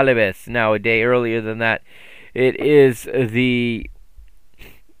Deportivo Alaves. Now, a day earlier than that, it is the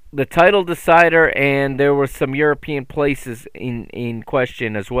title decider, and there were some European places in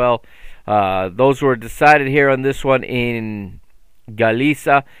question as well. Those were decided here on this one in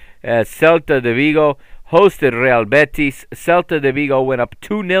Galicia. Celta de Vigo hosted Real Betis. Celta de Vigo went up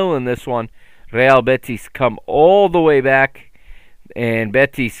 2-0 in this one. Real Betis come all the way back, and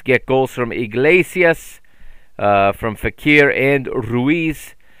Betis get goals from Iglesias, from Fekir and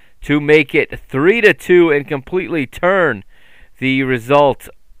Ruiz to make it 3-2 and completely turn the result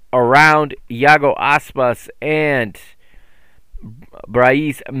around. Iago Aspas and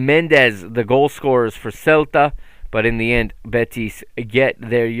Brais Mendez, the goal scorers for Celta, but in the end, Betis get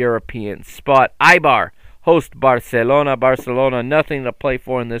their European spot. Eibar host Barcelona. Barcelona, nothing to play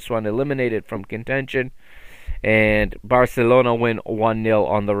for in this one, eliminated from contention. And Barcelona win 1-0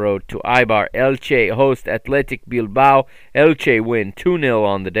 on the road to Eibar. Elche host Athletic Bilbao. Elche win 2-0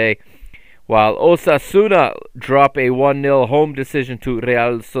 on the day, while Osasuna drop a 1-0 home decision to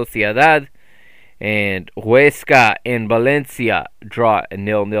Real Sociedad. And Huesca and Valencia draw a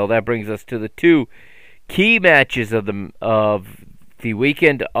 0-0. That brings us to the 2 key matches of the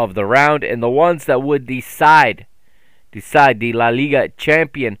weekend of the round, and the ones that would decide the La Liga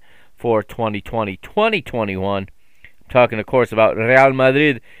champion for 2020-2021. I'm talking, of course, about Real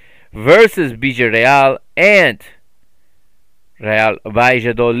Madrid versus Villarreal and Real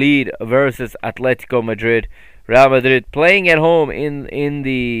Valladolid versus Atletico Madrid. Real Madrid playing at home in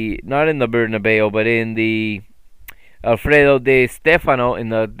the, not in the Bernabeu, but in the Alfredo Di Stefano, in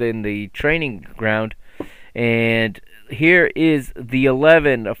the training ground. And here is the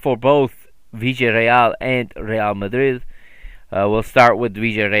 11 for both Villarreal and Real Madrid. We'll start with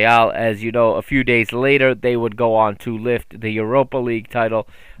Villarreal. As you know, a few days later they would go on to lift the Europa League title.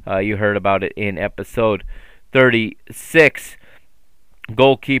 You heard about it in episode 36.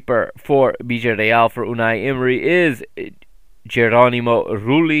 Goalkeeper for Villarreal, for Unai Emery, is Geronimo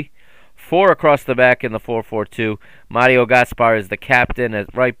Rulli. 4 across the back in the 4-4-2. Mario Gaspar is the captain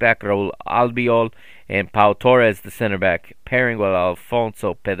at right back. Raul Albiol and Pau Torres, the center back. Pairing with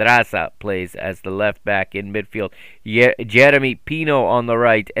Alfonso Pedraza, plays as the left back. In midfield, Jeremy Pino on the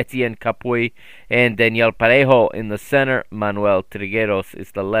right. Etienne Capuy and Daniel Parejo in the center. Manuel Trigueros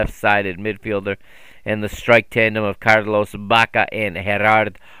is the left-sided midfielder. And the strike tandem of Carlos Bacca and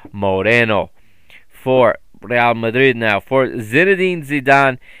Gerard Moreno. For Real Madrid now, for Zinedine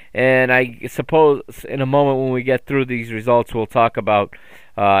Zidane, and I suppose in a moment when we get through these results we'll talk about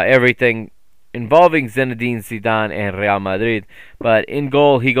everything involving Zinedine Zidane and Real Madrid. But in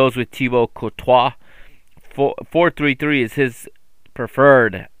goal he goes with Thibaut Courtois. 4-3-3 is his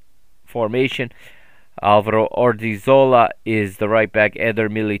preferred formation. Alvaro Ordizola is the right back. Eder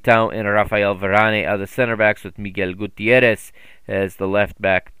Militao and Rafael Varane are the center backs, with Miguel Gutierrez as the left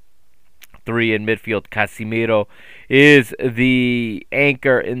back. 3 in midfield. Casemiro is the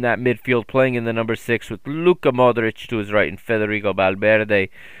anchor in that midfield, playing in the number 6, with Luka Modric to his right and Federico Valverde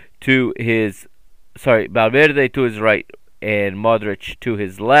to his right and Modric to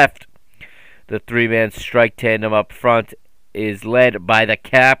his left. The 3-man strike tandem up front is led by the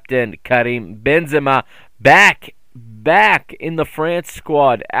captain, Karim Benzema, back in the France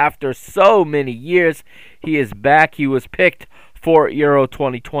squad after so many years. He is back. He was picked for Euro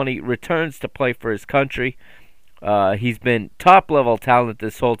 2020, returns to play for his country. He's been top-level talent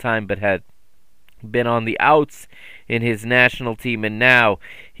this whole time, but had been on the outs in his national team, and now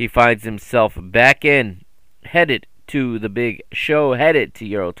he finds himself back in, headed to the big show, headed to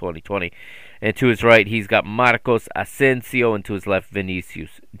Euro 2020. And to his right, he's got Marcos Asensio, and to his left,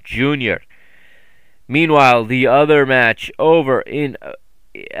 Vinicius Jr. Meanwhile, the other match over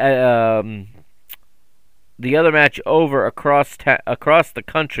across the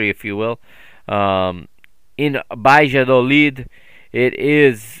country, if you will, in Valladolid, it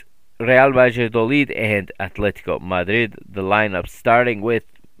is Real Valladolid and Atletico Madrid. The lineup starting with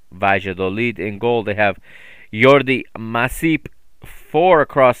Valladolid. In goal, they have Jordi Masip. 4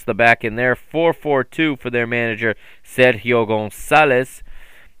 across the back in there. 4-4-2 for their manager, Sergio Gonzalez.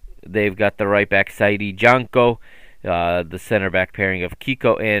 They've got the right back, Saidi Janko. The center back pairing of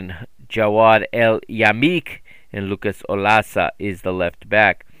Kiko and Jawad El Yamik. And Lucas Olaza is the left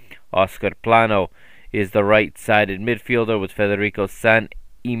back. Oscar Plano is the right-sided midfielder, with Federico San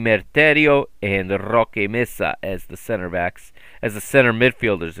Emeterio and Roque Mesa as the center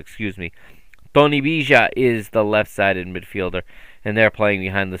midfielders. Tony Villa is the left-sided midfielder, and they're playing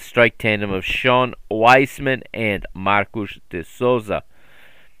behind the strike tandem of Sean Weissman and Marcus de Souza.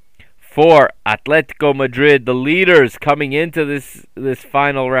 For Atletico Madrid, the leaders coming into this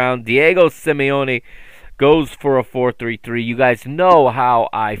final round, Diego Simeone goes for a 4-3-3. You guys know how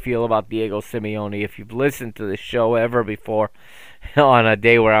I feel about Diego Simeone. If you've listened to this show ever before, on a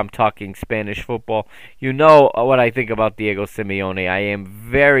day where I'm talking Spanish football, you know what I think about Diego Simeone. I am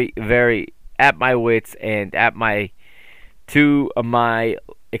very, very at my wits and at my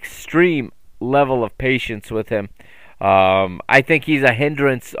extreme level of patience with him. I think he's a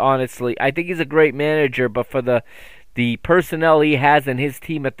hindrance, honestly. I think he's a great manager, but for the personnel he has in his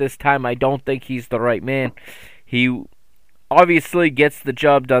team at this time, I don't think he's the right man. He obviously gets the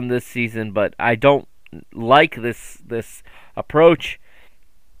job done this season, but I don't like this approach.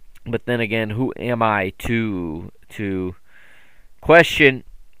 But then again, who am I to question,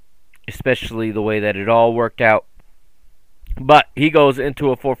 especially the way that it all worked out? But he goes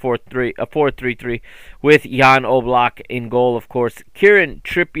into a 4-3-3 with Jan Oblak in goal, of course. Kieran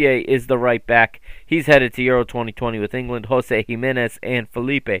Trippier is the right back. He's headed to Euro 2020 with England. Jose Jimenez and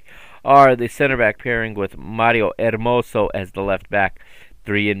Felipe are the center back pairing, with Mario Hermoso as the left back.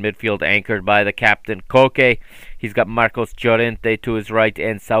 3 in midfield, anchored by the captain, Koke. He's got Marcos Llorente to his right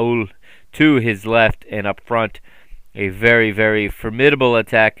and Saul to his left. And up front, a very, very formidable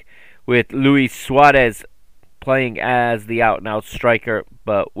attack with Luis Suarez playing as the out-and-out striker,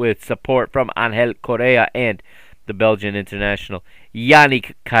 but with support from Angel Correa and the Belgian international,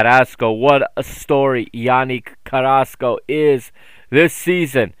 Yannick Carrasco. What a story Yannick Carrasco is this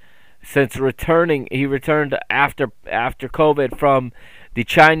season. Since returning, he returned after COVID from the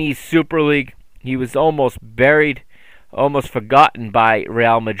Chinese Super League. He was almost buried, almost forgotten by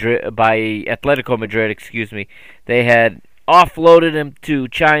Atletico Madrid, excuse me. They had offloaded him to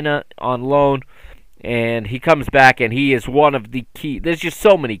China on loan, and he comes back, and he is one of the key. There's just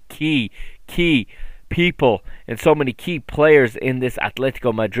so many key people and so many key players in this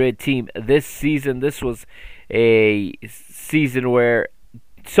Atletico Madrid team this season. This was a season where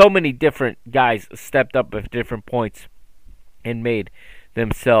so many different guys stepped up at different points and made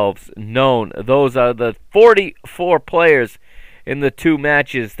themselves known. Those are the 44 players in the two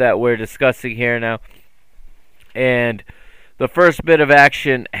matches that we're discussing here now. And the first bit of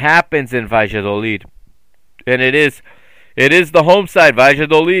action happens in Valladolid. And it is the home side,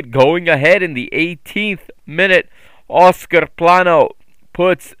 Valladolid, going ahead in the 18th minute. Oscar Plano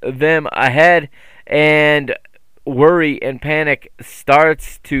puts them ahead, and worry and panic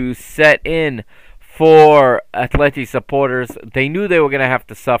starts to set in for Atleti supporters. They knew they were going to have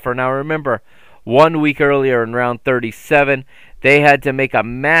to suffer. Now remember, 1 week earlier in round 37, they had to make a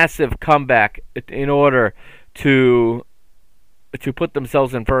massive comeback in order to put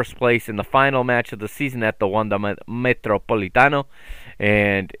themselves in first place in the final match of the season at the Wanda Metropolitano.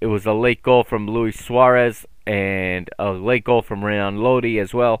 And it was a late goal from Luis Suarez and a late goal from Renan Lodi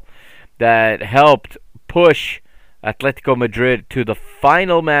as well that helped push Atletico Madrid to the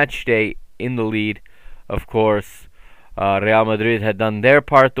final match day in the lead. Of course, Real Madrid had done their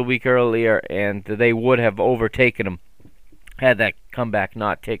part the week earlier, and they would have overtaken them had that comeback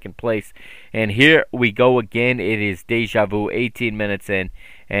not taken place. And here we go again. It is deja vu, 18 minutes in,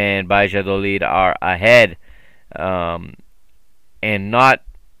 and Valladolid are ahead. And not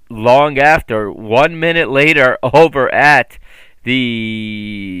long after, 1 minute later, over at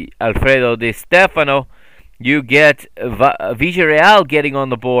the Alfredo Di Stefano, you get Villarreal getting on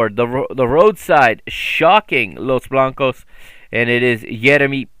the board. The roadside, shocking Los Blancos. And it is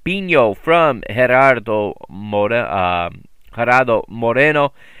Jeremy Pino from Gerardo Moreno.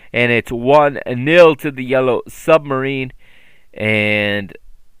 And it's 1-0 to the Yellow Submarine. And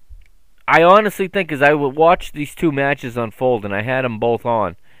I honestly think as I would watch these two matches unfold, and I had them both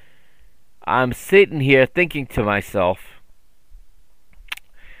on, I'm sitting here thinking to myself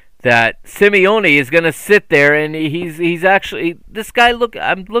that Simeone is going to sit there, and he's actually, this guy,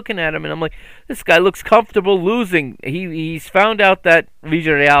 I'm looking at him and I'm like, this guy looks comfortable losing. He's found out that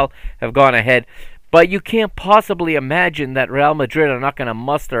Villarreal have gone ahead, but you can't possibly imagine that Real Madrid are not going to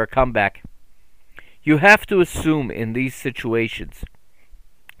muster a comeback. You have to assume in these situations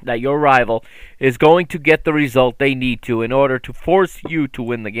that your rival is going to get the result they need to in order to force you to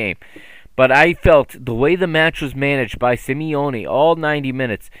win the game. But I felt the way the match was managed by Simeone all 90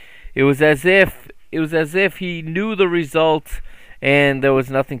 minutes, it was as if he knew the result and there was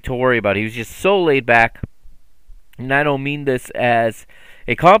nothing to worry about. He was just so laid back. And I don't mean this as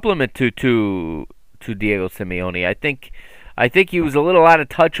a compliment to Diego Simeone. I think he was a little out of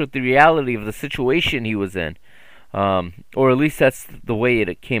touch with the reality of the situation he was in. Or at least that's the way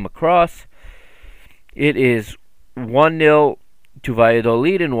it came across. It is 1-0 to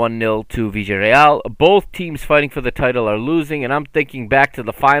Valladolid and 1-0 to Villarreal. Both teams fighting for the title are losing, and I'm thinking back to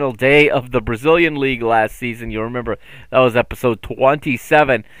the final day of the Brazilian League last season. You remember that was episode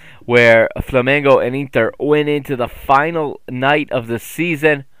 27, where Flamengo and Inter went into the final night of the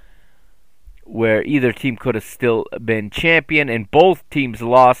season, where either team could have still been champion, and both teams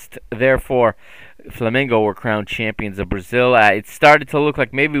lost. Therefore, Flamengo were crowned champions of Brazil. It started to look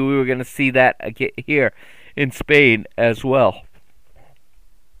like maybe we were going to see that here in Spain as well.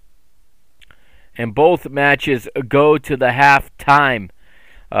 And both matches go to the halftime.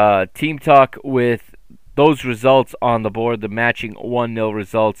 Team talk with those results on the board, the matching 1-0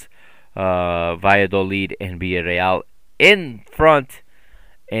 results. Valladolid and Villarreal in front,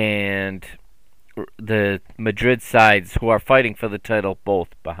 and the Madrid sides who are fighting for the title both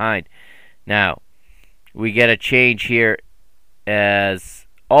behind. Now, we get a change here as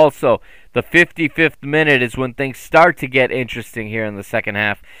also the 55th minute is when things start to get interesting here in the second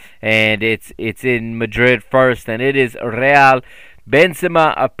half, and it's in Madrid first, and it is Real.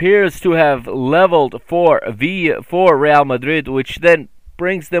 Benzema appears to have leveled for Real Madrid, which then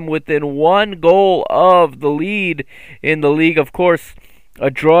brings them within one goal of the lead in the league. Of course, a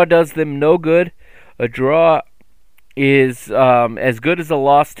draw does them no good. A draw is as good as a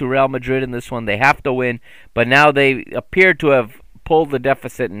loss to Real Madrid in this one. They have to win, but now they appear to have pulled the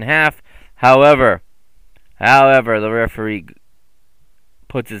deficit in half. However, the referee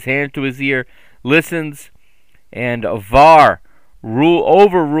puts his hand to his ear, listens. and VAR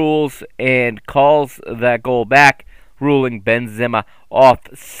overrules and calls that goal back, ruling Benzema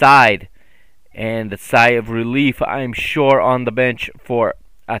offside. And a sigh of relief, I'm sure, on the bench for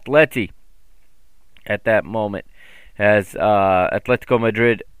Atleti at that moment, as Atletico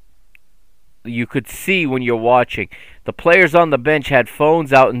Madrid, you could see when you're watching, the players on the bench had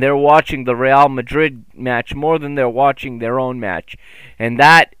phones out and they're watching the Real Madrid match more than they're watching their own match. And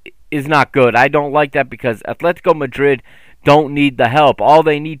that is not good. I don't like that because Atletico Madrid don't need the help. All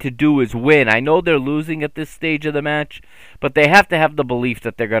they need to do is win. I know they're losing at this stage of the match, but they have to have the belief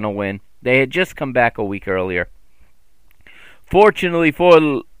that they're going to win. They had just come back a week earlier. Fortunately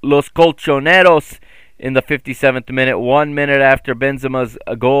for Los Colchoneros, in the 57th minute, 1 minute after Benzema's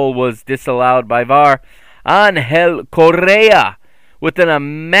goal was disallowed by VAR, Angel Correa with an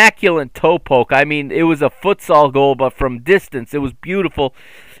immaculate toe poke. I mean, it was a futsal goal, but from distance, it was beautiful.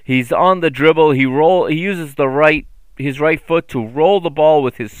 He's on the dribble. He uses his right foot to roll the ball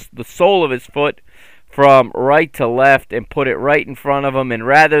with the sole of his foot from right to left and put it right in front of him. And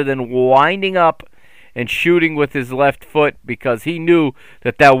rather than winding up and shooting with his left foot, because he knew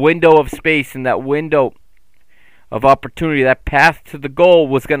that window of space and that window of opportunity, that path to the goal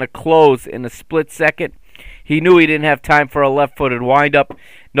was going to close in a split second. He knew he didn't have time for a left-footed wind-up.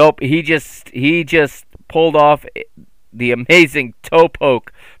 Nope, he just pulled off the amazing toe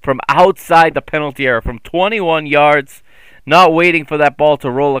poke from outside the penalty area, from 21 yards, not waiting for that ball to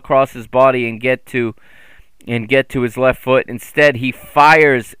roll across his body and get to his left foot. Instead, he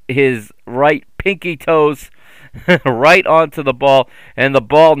fires his right pinky toes right onto the ball, and the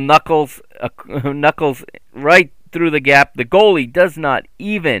ball knuckles right through the gap. The goalie does not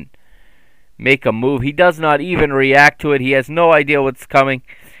even make a move. He does not even react to it. He has no idea what's coming,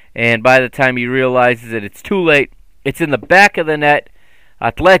 and by the time he realizes it, it's too late. It's in the back of the net.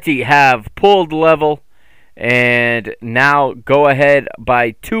 Atleti have pulled level and now go ahead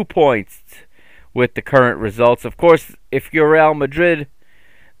by 2 points with the current results. Of course, if you're Real Madrid,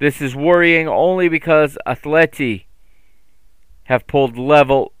 this is worrying only because Atleti have pulled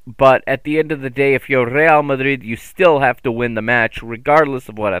level, but at the end of the day, if you're Real Madrid, you still have to win the match, regardless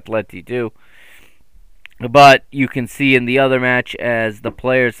of what Atleti do. But you can see in the other match, as the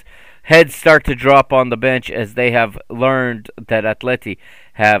players' heads start to drop on the bench, as they have learned that Atleti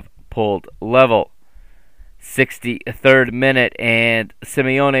have pulled level. 63rd minute, and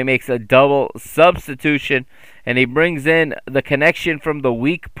Simeone makes a double substitution, and he brings in the connection from the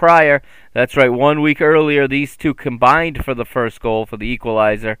week prior. That's right, 1 week earlier, these two combined for the first goal, for the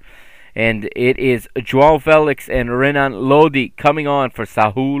equalizer, and it is João Felix and Renan Lodi coming on for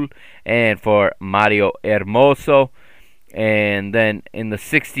Saúl and for Mario Hermoso. And then in the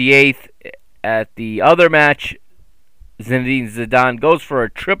 68th, at the other match, Zinedine Zidane goes for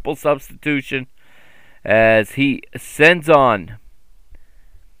a triple substitution, as he sends on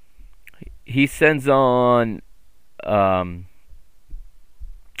Mariano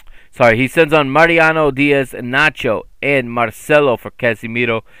Diaz, Nacho, and Marcelo for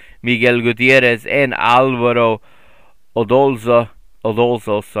Casemiro, Miguel Gutierrez, and Alvaro Odolzo.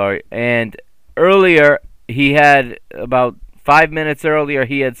 And earlier, he had, about 5 minutes earlier,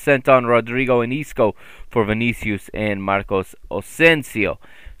 he had sent on Rodrigo and Isco for Vinicius and Marcos Asensio.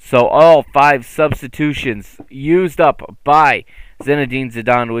 So all 5 substitutions used up by Zinedine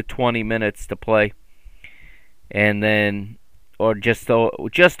Zidane with 20 minutes to play. And then, or just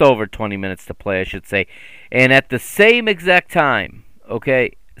over 20 minutes to play, I should say. And at the same exact time,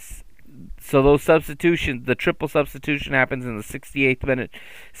 okay, so those substitutions, the triple substitution happens in the 68th minute.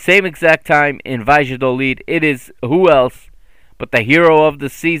 Same exact time in Valladolid. It is who else but the hero of the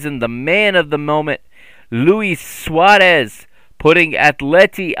season, the man of the moment, Luis Suarez, putting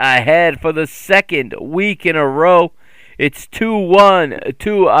Atleti ahead for the second week in a row. It's 2-1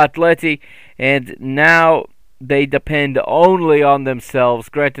 to Atleti, and now they depend only on themselves.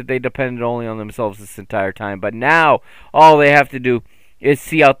 Granted, they depended only on themselves this entire time, but now all they have to do is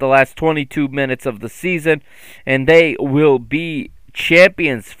see out the last 22 minutes of the season, and they will be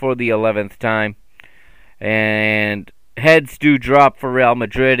champions for the 11th time. And heads do drop for Real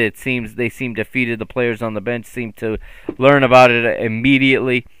Madrid. It seems they seem defeated. The players on the bench seem to learn about it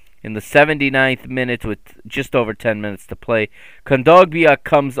immediately. In the 79th minute, with just over 10 minutes to play, Kondogbia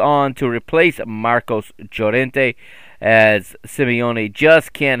comes on to replace Marcos Llorente, as Simeone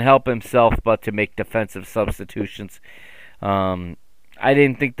just can't help himself but to make defensive substitutions. I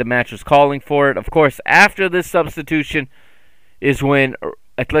didn't think the match was calling for it. Of course, after this substitution is when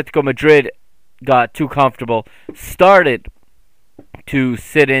Atletico Madrid got too comfortable, started to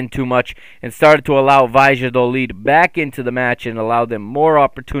sit in too much, and started to allow Valladolid back into the match and allow them more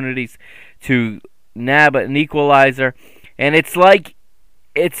opportunities to nab an equalizer, and it's like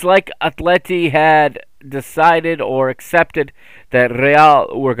Atleti had decided or accepted that Real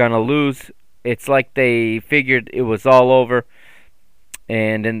were gonna lose. It's like they figured it was all over.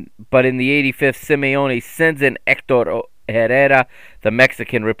 But in the 85th, Simeone sends in Hector Herrera, the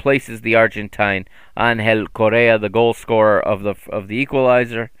Mexican, replaces the Argentine Angel Correa, the goal scorer of the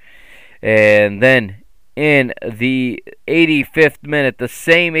equalizer. And then in the 85th minute, the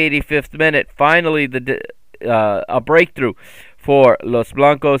same 85th minute, finally a breakthrough for Los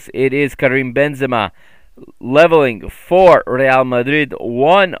Blancos. It is Karim Benzema leveling for Real Madrid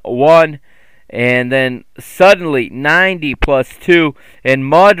 1-1. And then suddenly 90 plus 2, and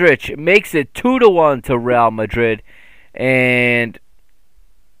Modric makes it 2-1 to Real Madrid. And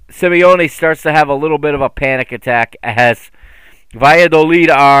Simeone starts to have a little bit of a panic attack as Valladolid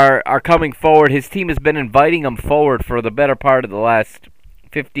are coming forward. His team has been inviting him forward for the better part of the last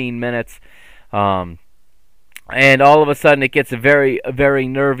 15 minutes. And all of a sudden it gets very, very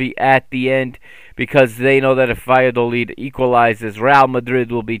nervy at the end, because they know that if Valladolid equalizes, Real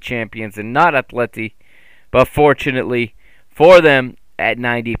Madrid will be champions and not Atleti. But fortunately for them, at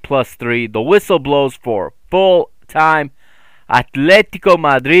 90 plus 3, the whistle blows for full time. Atletico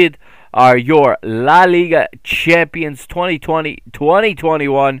Madrid are your La Liga champions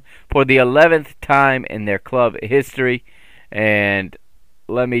 2020-2021 for the 11th time in their club history. And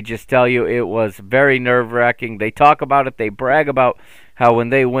let me just tell you, it was very nerve-wracking. They talk about it, they brag about how when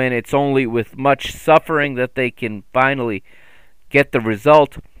they win, it's only with much suffering that they can finally get the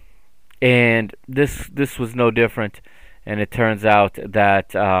result. And this was no different. And it turns out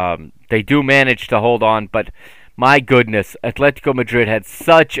that they do manage to hold on. But my goodness, Atletico Madrid had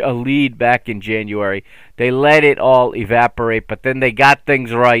such a lead back in January. They let it all evaporate, but then they got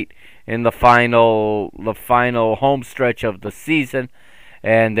things right in the final home stretch of the season.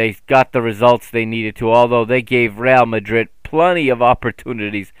 And they got the results they needed to, although they gave Real Madrid plenty of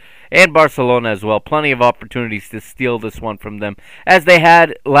opportunities, and Barcelona as well, plenty of opportunities to steal this one from them, as they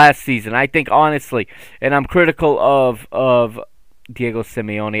had last season. I think, honestly, and I'm critical of Diego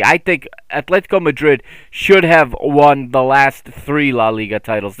Simeone, I think Atletico Madrid should have won the last 3 La Liga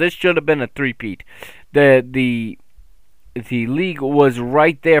titles. This should have been a three-peat. The league was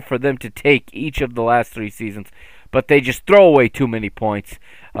right there for them to take each of the last 3 seasons, but they just throw away too many points.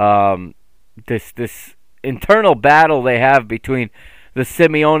 This internal battle they have between the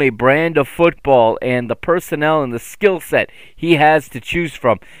Simeone brand of football and the personnel and the skill set he has to choose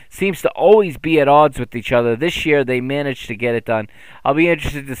from seems to always be at odds with each other. This year they managed to get it done. I'll be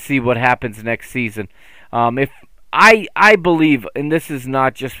interested to see what happens next season. If I believe, and this is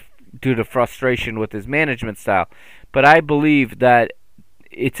not just due to frustration with his management style, but I believe that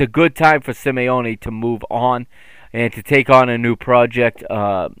it's a good time for Simeone to move on and to take on a new project.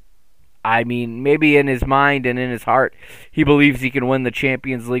 I mean, maybe in his mind and in his heart, he believes he can win the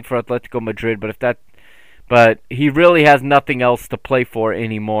Champions League for Atletico Madrid, but he really has nothing else to play for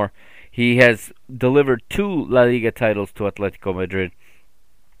anymore. He has delivered 2 La Liga titles to Atletico Madrid,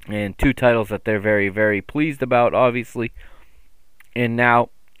 and 2 titles that they're very, very pleased about, obviously. And now,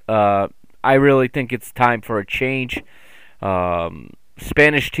 I really think it's time for a change.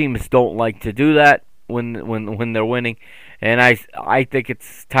 Spanish teams don't like to do that when they're winning, and I think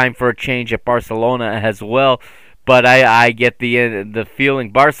it's time for a change at Barcelona as well. But I get the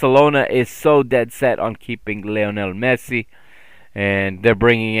feeling Barcelona is so dead set on keeping Lionel Messi, and they're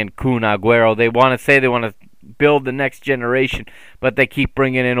bringing in Kun Agüero. They want to build the next generation, but they keep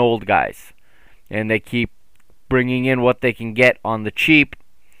bringing in old guys, and they keep bringing in what they can get on the cheap.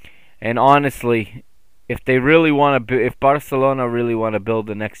 And honestly, if Barcelona really want to build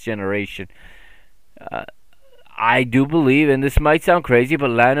the next generation, I do believe, and this might sound crazy,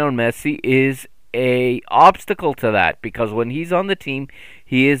 but Lionel Messi is a obstacle to that, because when he's on the team,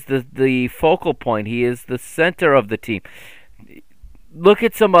 he is the focal point. He is the center of the team. Look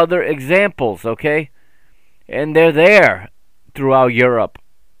at some other examples, okay? And they're there throughout Europe.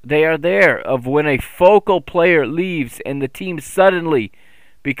 They are there of when a focal player leaves and the team suddenly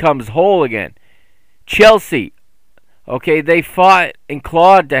becomes whole again. Chelsea, okay, they fought and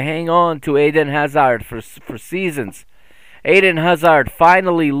clawed to hang on to Eden Hazard for seasons. Eden Hazard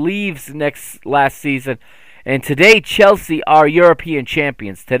finally leaves last season, and today Chelsea are European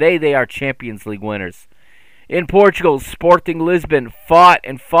champions. Today they are Champions League winners. In Portugal, Sporting Lisbon fought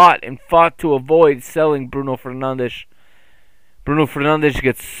to avoid selling Bruno Fernandes. Bruno Fernandes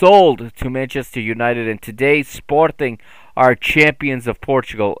gets sold to Manchester United, and today Sporting are champions of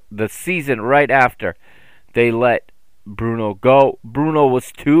Portugal. The season right after they let Bruno go. Bruno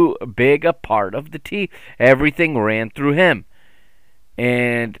was too big a part of the team. Everything ran through him.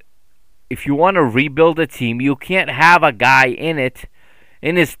 And if you want to rebuild a team, you can't have a guy in it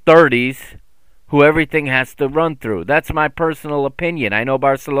in his 30s who everything has to run through. That's my personal opinion. I know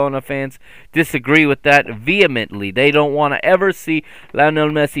Barcelona fans disagree with that vehemently. They don't want to ever see Lionel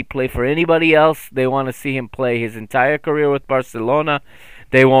Messi play for anybody else. They want to see him play his entire career with Barcelona.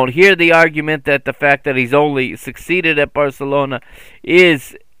 They won't hear the argument that the fact that he's only succeeded at Barcelona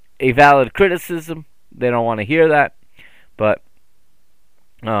is a valid criticism. They don't want to hear that. But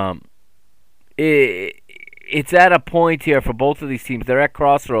it's at a point here for both of these teams. They're at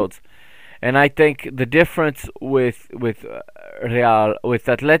crossroads. And I think the difference with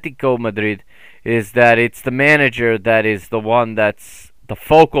Atletico Madrid is that it's the manager that is the one that's the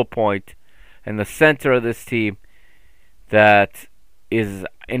focal point and the center of this team that is,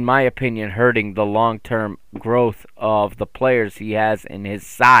 in my opinion, hurting the long-term growth of the players he has in his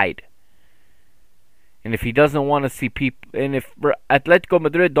side. And if he doesn't want to see people, and if Atletico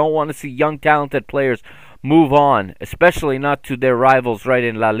Madrid don't want to see young, talented players move on, especially not to their rivals right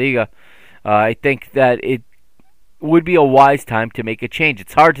in La Liga, I think that it would be a wise time to make a change.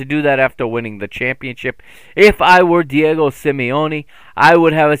 It's hard to do that after winning the championship. If I were Diego Simeone, I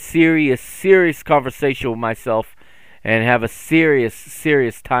would have a serious conversation with myself and have a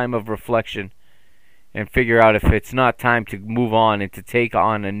serious time of reflection and figure out if it's not time to move on and to take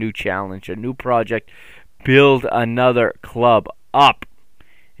on a new challenge, a new project, build another club up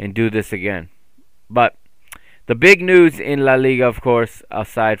and do this again. But the big news in La Liga, of course,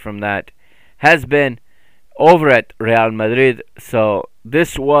 aside from that, has been over at Real Madrid. So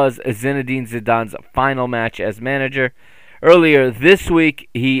this was Zinedine Zidane's final match as manager. Earlier this week,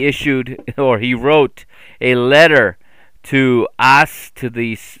 he wrote a letter to AS, to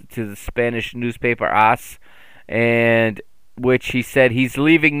the Spanish newspaper AS, and which he said he's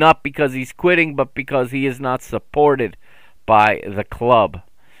leaving not because he's quitting, but because he is not supported by the club.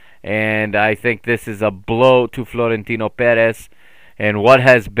 And I think this is a blow to Florentino Perez, and what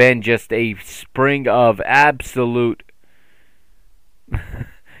has been just a spring of absolute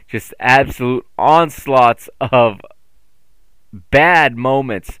onslaughts of bad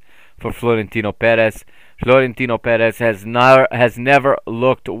moments for Florentino Perez. Florentino Perez has never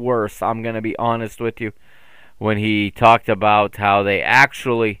looked worse. I'm going to be honest with you. When he talked about how he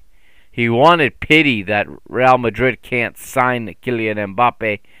wanted pity that Real Madrid can't sign Kylian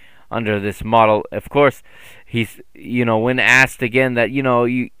Mbappe under this model. Of course, when asked again that,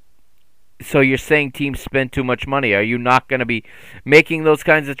 so you're saying teams spend too much money. Are you not going to be making those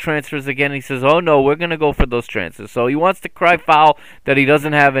kinds of transfers again? He says, oh no, we're going to go for those transfers. So he wants to cry foul that he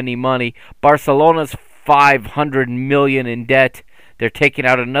doesn't have any money. Barcelona's 500 million in debt. They're taking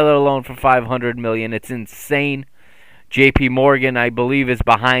out another loan for 500 million. It's insane. JP Morgan, I believe, is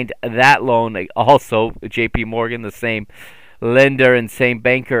behind that loan. Also, JP Morgan, the same lender and same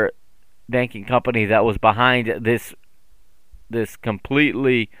banking company that was behind this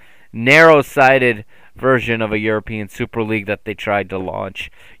completely narrow-sided version of a European Super League that they tried to launch.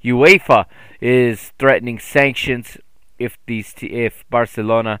 UEFA is threatening sanctions if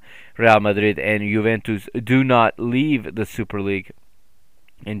Barcelona, Real Madrid, and Juventus do not leave the Super League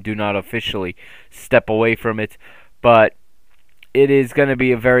and do not officially step away from it. But it is going to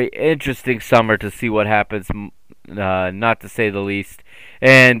be a very interesting summer to see what happens, not to say the least.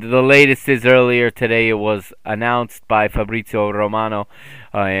 And the latest is earlier today it was announced by Fabrizio Romano.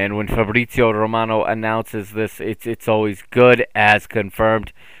 And when Fabrizio Romano announces this, it's always good as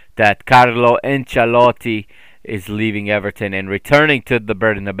confirmed that Carlo Ancelotti is leaving Everton and returning to the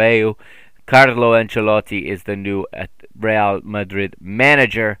Bernabeu. Carlo Ancelotti is the new Real Madrid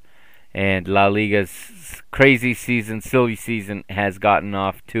manager, and La Liga's crazy season, silly season, has gotten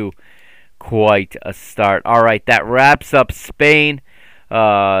off to quite a start. All right, that wraps up Spain.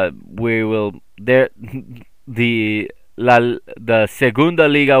 The Segunda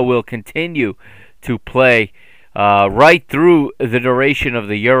Liga will continue to play right through the duration of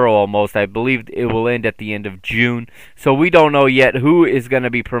the Euro almost. I believe it will end at the end of June. So we don't know yet who is going to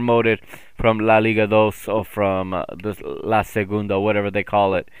be promoted from La Liga Dos or from the La Segunda, whatever they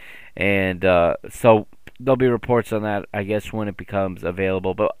call it. And so there'll be reports on that, I guess, when it becomes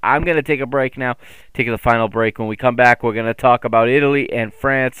available. But I'm going to take a break now, take the final break. When we come back, we're going to talk about Italy and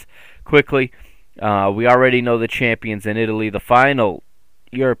France quickly. We already know the champions in Italy. The final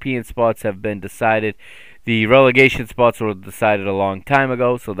European spots have been decided. The relegation spots were decided a long time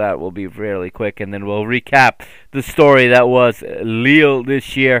ago, so that will be fairly quick. And then we'll recap the story that was Lille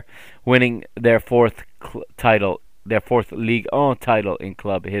this year, winning their fourth Ligue 1 title in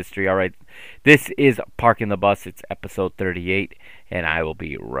club history. All right, this is Parking the Bus. It's episode 38, and I will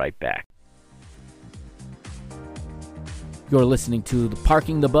be right back. You're listening to the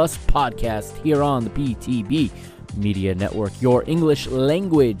Parking the Bus podcast here on the PTB Media Network, your English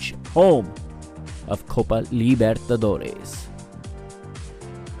language home of Copa Libertadores.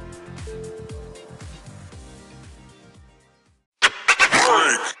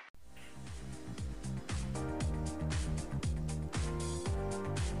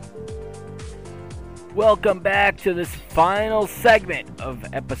 Welcome back to this final segment of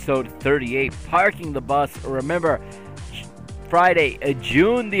episode 38, Parking the Bus. Remember, Friday,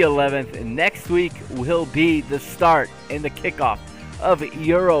 June the 11th, next week will be the start and the kickoff of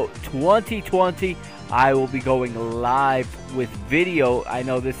Euro 2020. I will be going live with video. I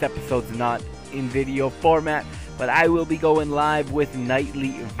know this episode's not in video format, but I will be going live with nightly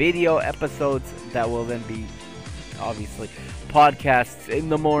video episodes that will then be, obviously, podcasts in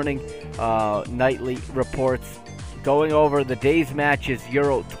the morning, nightly reports, going over the day's matches.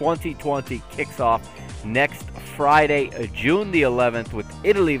 Euro 2020 kicks off next Friday, June the 11th, with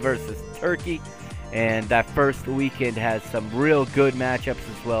Italy versus Turkey, and that first weekend has some real good matchups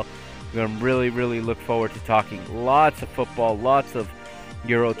as well. We're going to really look forward to talking lots of football, lots of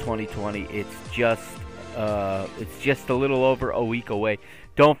Euro 2020. It's just a little over a week away.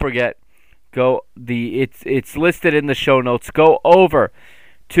 Don't forget, it's listed in the show notes. Go over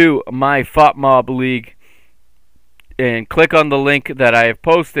to my FOTMob League and click on the link that I have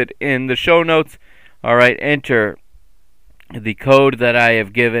posted in the show notes. All right, enter the code that I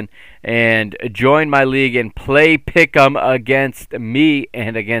have given and join my league and play Pick'em against me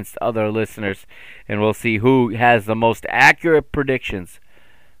and against other listeners, and we'll see who has the most accurate predictions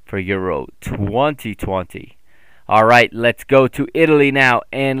for Euro 2020. All right, let's go to Italy now,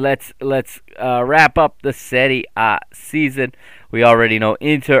 and let's wrap up the Serie A season. We already know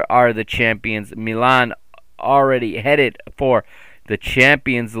Inter are the champions. Milan already headed for the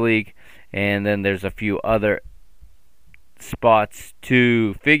Champions League. And then there's a few other spots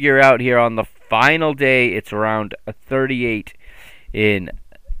to figure out here on the final day. It's round 38 in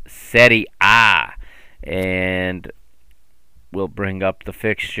Serie A. And we'll bring up the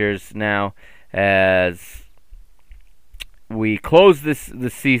fixtures now as we close the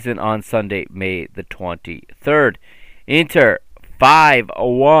season on Sunday, May the 23rd. Inter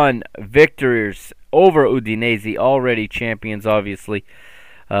 5-1 victories over Udinese, already champions, obviously.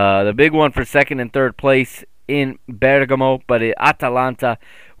 The big one for second and third place in Bergamo, but Atalanta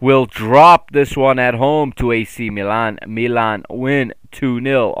will drop this one at home to AC Milan. Milan win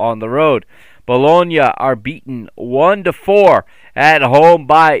 2-0 on the road. Bologna are beaten 1-4 at home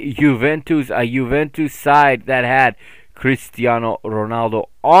by Juventus, a Juventus side that had Cristiano Ronaldo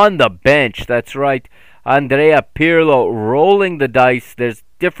on the bench. That's right, Andrea Pirlo rolling the dice. There's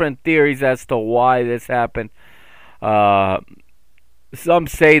different theories as to why this happened. Some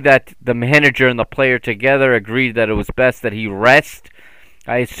say that the manager and the player together agreed that it was best that he rest.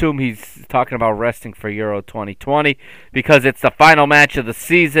 I assume he's talking about resting for Euro 2020 because it's the final match of the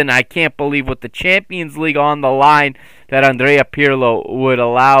season. I can't believe with the Champions League on the line that Andrea Pirlo would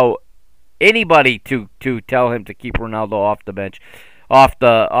allow anybody to tell him to keep Ronaldo off the bench, off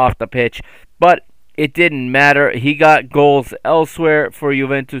the pitch. But it didn't matter. He got goals elsewhere for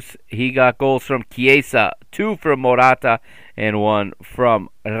Juventus. He got goals from Chiesa, 2 from Morata, and 1 from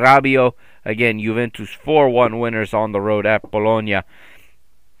Rabiot. Again, Juventus 4-1 winners on the road at Bologna.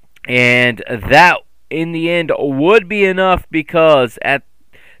 And that, in the end, would be enough because at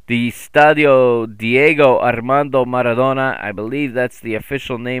the Stadio Diego Armando Maradona, I believe that's the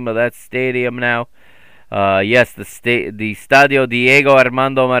official name of that stadium now. Yes, the Stadio Diego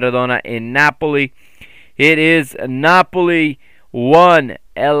Armando Maradona in Napoli. It is Napoli 1,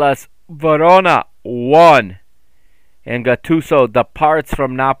 Hellas Verona 1. And Gattuso departs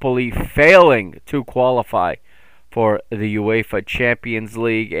from Napoli, failing to qualify for the UEFA Champions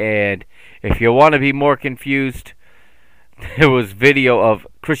League. And if you want to be more confused, there was video of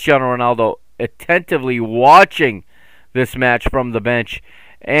Cristiano Ronaldo attentively watching this match from the bench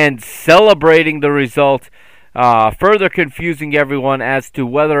and celebrating the result, further confusing everyone as to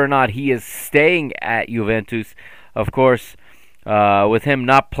whether or not he is staying at Juventus. Of course, with him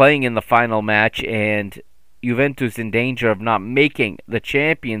not playing in the final match and Juventus in danger of not making the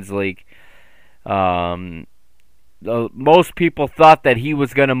Champions League, most people thought that he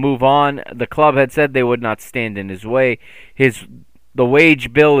was going to move on. The club had said they would not stand in his way. The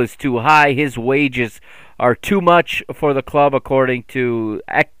wage bill is too high. His wages are too much for the club, according to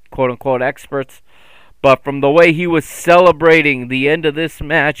quote-unquote experts. But from the way he was celebrating the end of this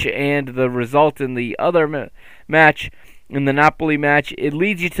match and the result in the other match, in the Napoli match, it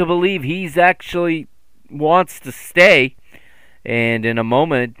leads you to believe he's actually wants to stay. And in a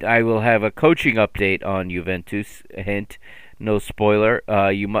moment, I will have a coaching update on Juventus, hint. No spoiler.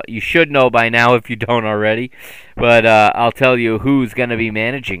 You should know by now if you don't already. But I'll tell you who's going to be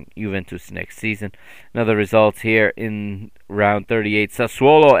managing Juventus next season. Another results here in round 38.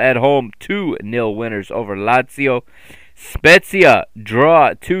 Sassuolo at home 2-0 winners over Lazio. Spezia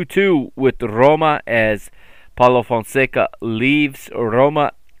draw 2-2 with Roma as Paulo Fonseca leaves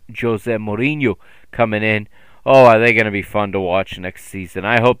Roma. Jose Mourinho coming in. Oh, are they going to be fun to watch next season?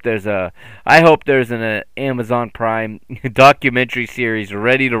 I hope there's an Amazon Prime documentary series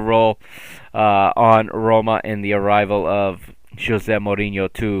ready to roll on Roma and the arrival of Jose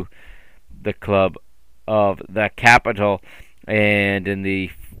Mourinho to the club of the capital. And in the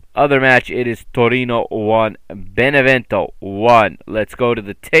other match, it is Torino 1, Benevento 1. Let's go to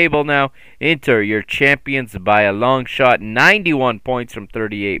the table now. Inter, your champions by a long shot, 91 points from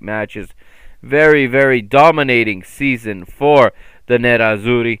 38 matches. Very, very dominating season for the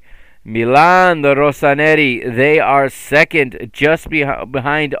Nerazzurri. Milan, the Rossoneri, they are second, just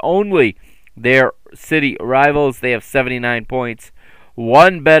behind only their city rivals. They have 79 points.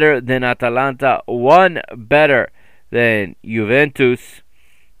 One better than Atalanta, one better than Juventus.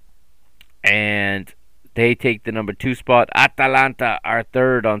 And they take the number 2 spot. Atalanta are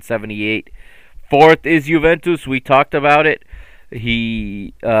third on 78. Fourth is Juventus. We talked about it.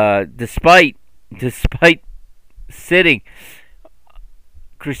 He, despite sitting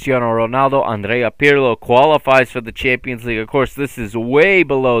Cristiano Ronaldo, Andrea Pirlo qualifies for the Champions League. Of course, this is way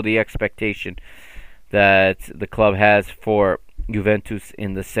below the expectation that the club has for Juventus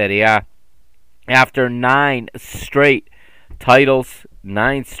in the Serie A. After 9 straight titles,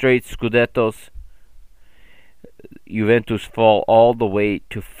 9 straight Scudettos, Juventus fall all the way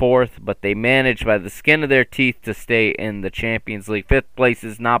to 4th, but they manage by the skin of their teeth to stay in the Champions League. 5th place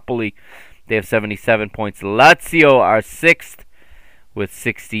is Napoli. They have 77 points. Lazio are 6th with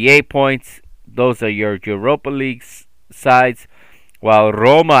 68 points. Those are your Europa League sides. While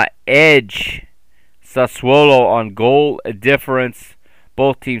Roma edge Sassuolo on goal difference.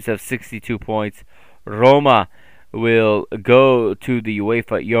 Both teams have 62 points. Roma will go to the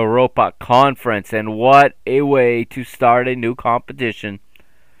UEFA Europa Conference, and what a way to start a new competition,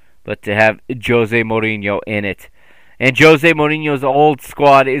 but to have Jose Mourinho in it. And Jose Mourinho's old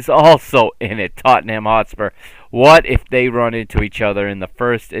squad is also in it, Tottenham Hotspur. What if they run into each other in the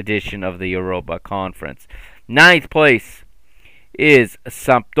first edition of the Europa Conference? 9th place is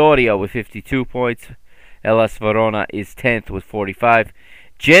Sampdoria with 52 points. Hellas Verona is 10th with 45.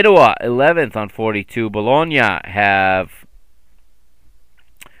 Genoa 11th on 42. Bologna have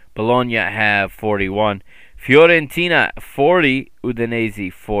 41. Fiorentina 40.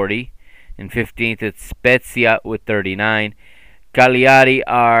 Udinese 40. And 15th it's Spezia with 39. Cagliari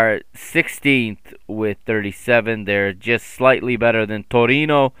are 16th with 37. They're just slightly better than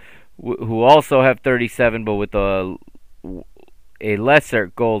Torino, who also have 37, but with a lesser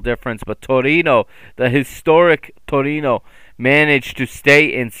goal difference. But Torino, the historic Torino, managed to stay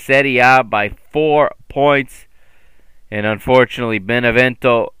in Serie A by 4 points. And unfortunately,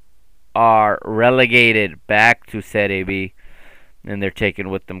 Benevento are relegated back to Serie B. And they're taking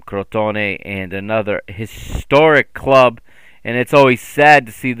with them Crotone and another historic club. And it's always sad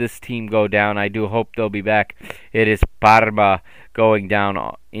to see this team go down. I do hope they'll be back. It is Parma going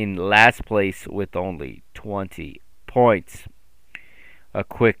down in last place with only 20 points. A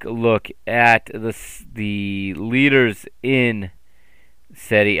quick look at the leaders in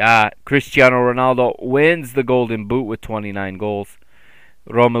Serie A. Cristiano Ronaldo wins the Golden Boot with 29 goals.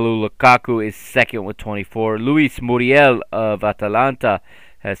 Romelu Lukaku is second with 24. Luis Muriel of Atalanta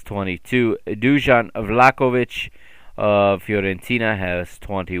has 22. Dusan Vlahovic of Fiorentina has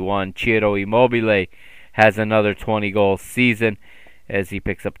 21. Ciro Immobile has another 20-goal season as he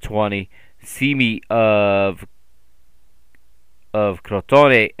picks up 20. Simi of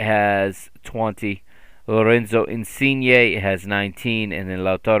Crotone has 20. Lorenzo Insigne has 19. And then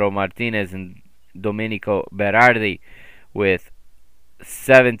Lautaro Martinez and Domenico Berardi with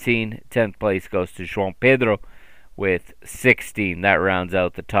 17. 10th place goes to João Pedro with 16. That rounds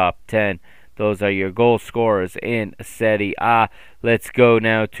out the top 10. Those are your goal scorers in Serie A. Let's go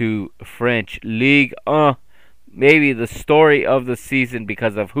now to French Ligue 1. Maybe the story of the season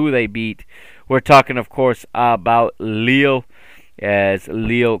because of who they beat. We're talking, of course, about Lille, as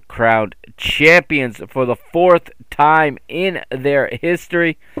Lille crowned champions for the 4th time in their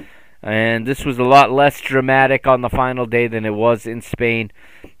history. And this was a lot less dramatic on the final day than it was in Spain.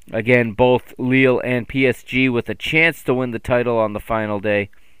 Again, both Lille and PSG with a chance to win the title on the final day.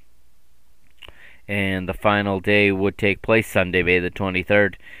 And the final day would take place Sunday, May the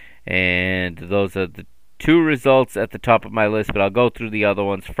 23rd. And those are the 2 results at the top of my list, but I'll go through the other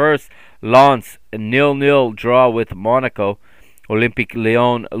ones. First, Lens 0-0 draw with Monaco. Olympique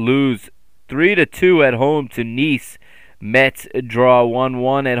Lyon lose 3-2 at home to Nice. Metz draw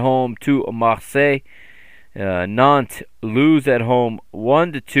 1-1 at home to Marseille. Nantes lose at home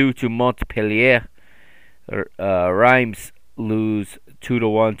 1-2 to Montpellier. Reims lose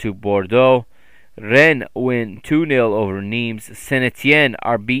 2-1 to Bordeaux. Rennes win 2-0 over Nimes. Saint-Etienne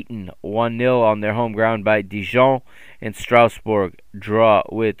are beaten 1-0 on their home ground by Dijon. And Strasbourg draw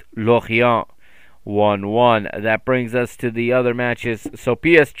with Lorient 1-1. That brings us to the other matches. So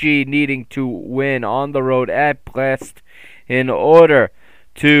PSG needing to win on the road at Brest in order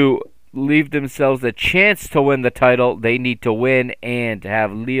to leave themselves a chance to win the title. They need to win and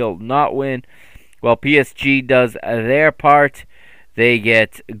have Lille not win. Well, PSG does their part. They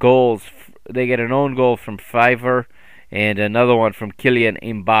get goals. They get an own goal from Fiverr and another one from Kylian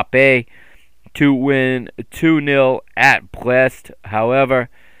Mbappe to win 2-0 at Brest. However,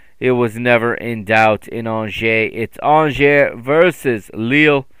 it was never in doubt in Angers. It's Angers versus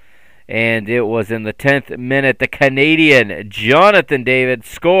Lille, and it was in the 10th minute. The Canadian Jonathan David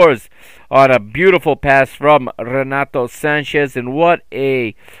scores on a beautiful pass from Renato Sanchez, and what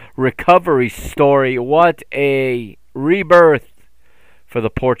a recovery story. What a rebirth for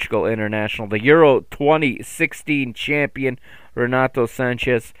the Portugal international. The Euro 2016 champion Renato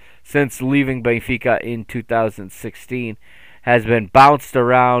Sanchez, since leaving Benfica in 2016, has been bounced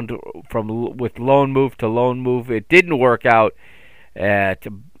around with loan move to loan move. It didn't work out at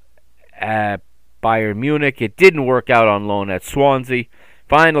Bayern Munich. It didn't work out on loan at Swansea.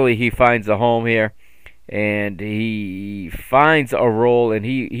 Finally, he finds a home here, and he finds a role, and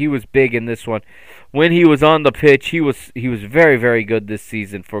he was big in this one. When he was on the pitch, he was very, very good this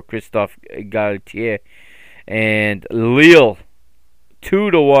season for Christophe Galtier. And Lille,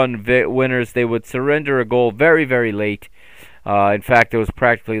 2-1 winners. They would surrender a goal very, very late. In fact, it was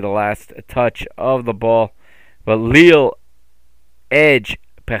practically the last touch of the ball. But Lille edge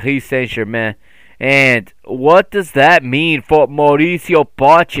Paris Saint-Germain. And what does that mean for Mauricio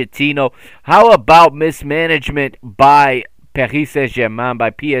Pochettino? How about mismanagement by Paris Saint-Germain, by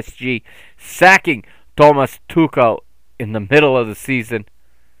PSG, sacking Thomas Tuchel in the middle of the season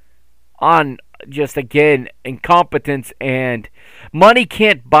on just, again, incompetence, and money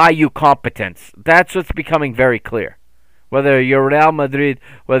can't buy you competence. That's what's becoming very clear. Whether you're Real Madrid,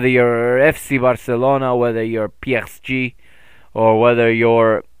 whether you're FC Barcelona, whether you're PSG, or whether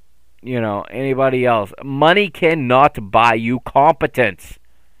you're, anybody else. Money cannot buy you competence.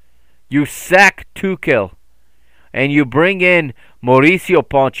 You sack Tuchel, and you bring in Mauricio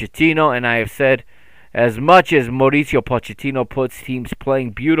Pochettino, and I have said, as much as Mauricio Pochettino puts teams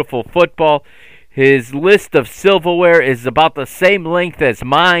playing beautiful football, his list of silverware is about the same length as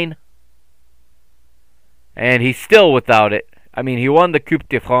mine, and he's still without it. I mean, he won the Coupe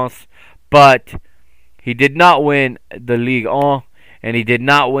de France, but he did not win the Ligue 1, and he did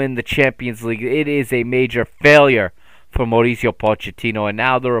not win the Champions League. It is a major failure for Mauricio Pochettino, and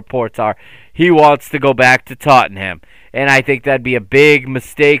now the reports are he wants to go back to Tottenham, and I think that'd be a big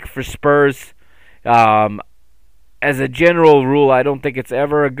mistake for Spurs. As a general rule, I don't think it's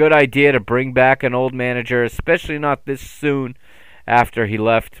ever a good idea to bring back an old manager, especially not this soon after he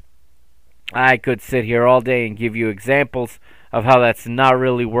left. I could sit here all day and give you examples of how that's not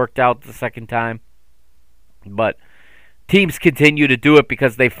really worked out the second time. But teams continue to do it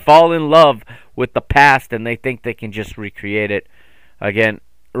because they fall in love with the past and they think they can just recreate it. Again,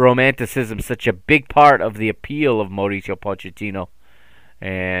 romanticism is such a big part of the appeal of Mauricio Pochettino.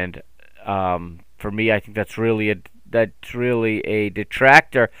 And for me, I think that's really a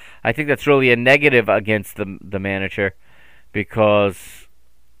detractor. I think that's really a negative against the manager because,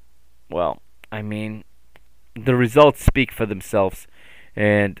 well, I mean, the results speak for themselves,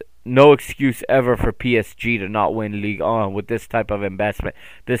 and no excuse ever for PSG to not win Ligue 1 with this type of investment,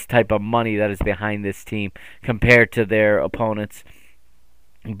 this type of money that is behind this team compared to their opponents.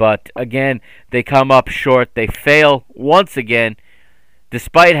 But again, they come up short. They fail once again,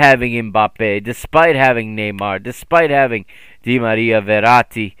 despite having Mbappe, despite having Neymar, despite having Di Maria,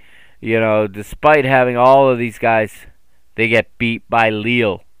 Verratti, despite having all of these guys, they get beat by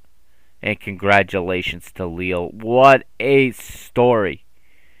Lille. And congratulations to Lille. What a story.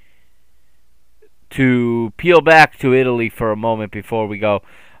 To peel back to Italy for a moment before we go,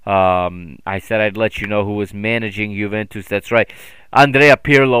 I said I'd let you know who was managing Juventus. That's right. Andrea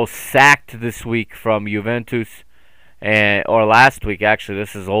Pirlo sacked this week from Juventus. Or last week, actually.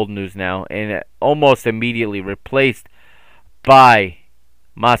 This is old news now. And almost immediately replaced by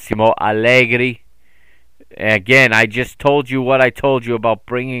Massimo Allegri. Again, I just told you what I told you about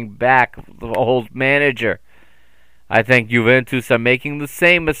bringing back the old manager. I think Juventus are making the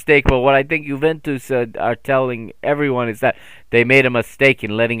same mistake, but what I think Juventus are telling everyone is that they made a mistake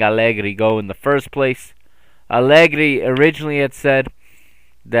in letting Allegri go in the first place. Allegri originally had said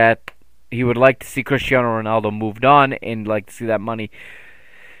that he would like to see Cristiano Ronaldo moved on and like to see that money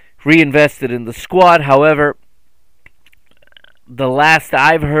reinvested in the squad. However, the last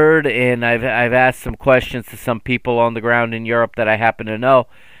I've heard, and I've asked some questions to some people on the ground in Europe that I happen to know,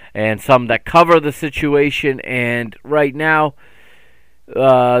 and some that cover the situation, and right now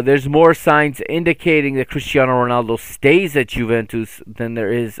there's more signs indicating that Cristiano Ronaldo stays at Juventus than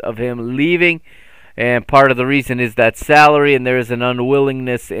there is of him leaving, and part of the reason is that salary, and there is an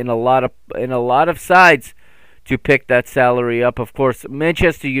unwillingness in a lot of sides to pick that salary up. Of course,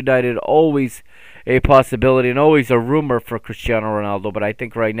 Manchester United always a possibility and always a rumor for Cristiano Ronaldo, but I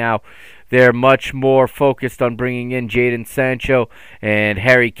think right now they're much more focused on bringing in Jadon Sancho and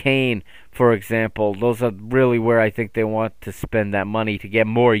Harry Kane, for example. Those are really where I think they want to spend that money to get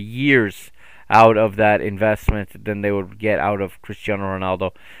more years out of that investment than they would get out of Cristiano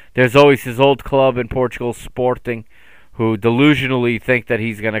Ronaldo. There's always his old club in Portugal, Sporting, who delusionally think that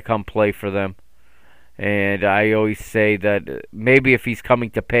he's going to come play for them. And I always say that maybe if he's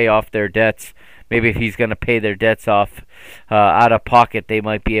coming to pay off their debts, maybe if he's going to pay their debts off out of pocket, they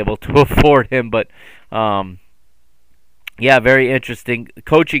might be able to afford him. But, yeah, very interesting.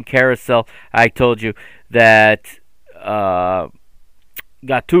 Coaching carousel, I told you that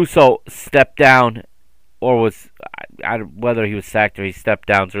Gattuso stepped down, or whether he was sacked or he stepped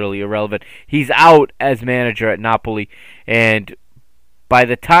down is really irrelevant. He's out as manager at Napoli, and by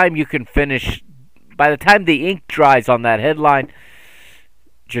the time the ink dries on that headline,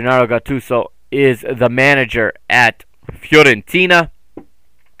 Gennaro Gattuso is the manager at Fiorentina,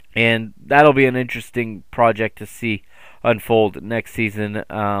 and that'll be an interesting project to see unfold next season.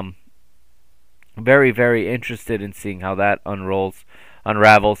 Very, very interested in seeing how that unravels.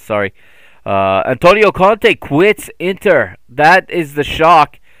 Antonio Conte quits Inter. That is the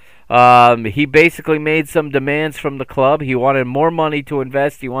shock. He basically made some demands from the club. He wanted more money to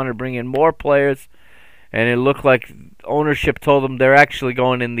invest. He wanted to bring in more players. And it looked like ownership told them they're actually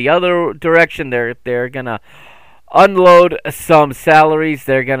going in the other direction. They're going to unload some salaries.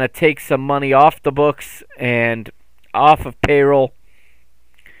 They're going to take some money off the books and off of payroll.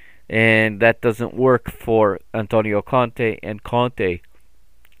 And that doesn't work for Antonio Conte. And Conte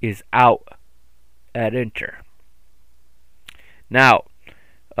is out at Inter. Now,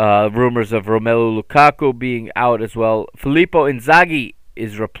 rumors of Romelu Lukaku being out as well. Filippo Inzaghi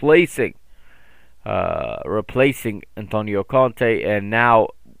is replacing Antonio Conte, and now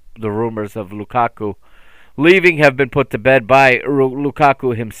the rumors of Lukaku leaving have been put to bed by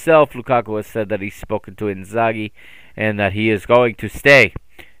Lukaku himself. Lukaku has said that he's spoken to Inzaghi and that he is going to stay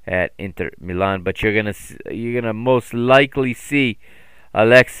at Inter Milan, but you're gonna most likely see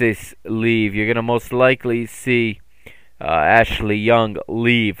Alexis leave. You're gonna most likely see Ashley Young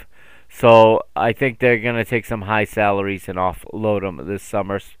leave. So I think they're gonna take some high salaries and offload them this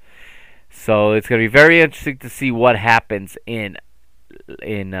summer. So it's going to be very interesting to see what happens in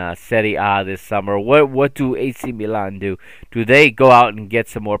Serie A this summer. What do AC Milan do? Do they go out and get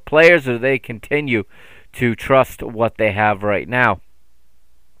some more players, or do they continue to trust what they have right now?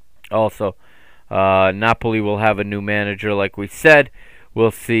 Also, Napoli will have a new manager, like we said.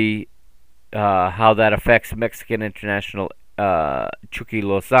 We'll see how that affects Mexican international Chucky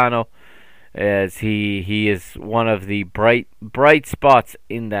Lozano, as he is one of the bright spots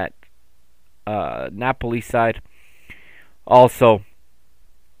in that Napoli side. Also,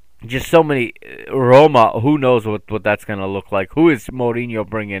 just so many Roma. Who knows what that's going to look like? Who is Mourinho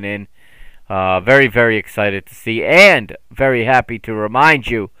bringing in? Very, very excited to see, and very happy to remind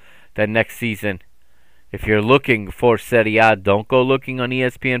you that next season, if you're looking for Serie A, don't go looking on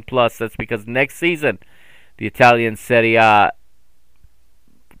ESPN Plus. That's because next season, the Italian Serie A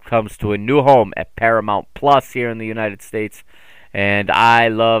comes to a new home at Paramount Plus here in the United States. And I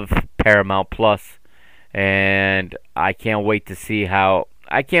love Paramount Plus, and I can't wait to see how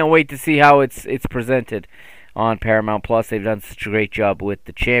it's presented on Paramount Plus. They've done such a great job with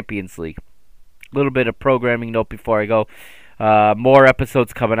the Champions League. A little bit of programming note before I go. More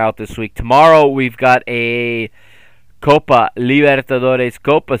episodes coming out this week. Tomorrow we've got a Copa Libertadores,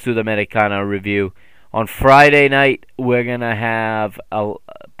 Copa Sudamericana review. On Friday night we're gonna have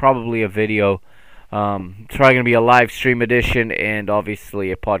probably a video. It's probably going to be a live stream edition and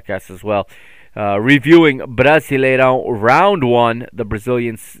obviously a podcast as well. Reviewing Brasileirão Round 1. The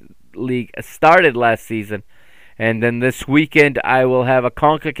Brazilian League started last season. And then this weekend I will have a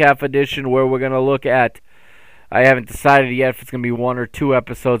CONCACAF edition where we're going to look at, I haven't decided yet if it's going to be 1 or 2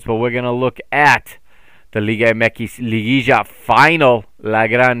 episodes, but we're going to look at the Liga MX Liguilla final, La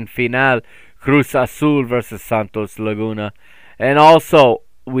Gran Final, Cruz Azul versus Santos Laguna. And also,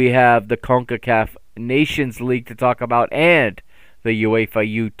 we have the CONCACAF Nations League to talk about and the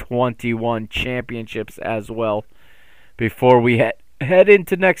UEFA U21 Championships as well. Before we head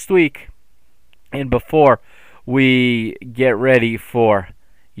into next week and before we get ready for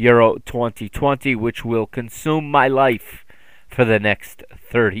Euro 2020, which will consume my life for the next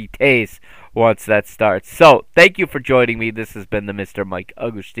 30 days once that starts. So, thank you for joining me. This has been the Mr. Mike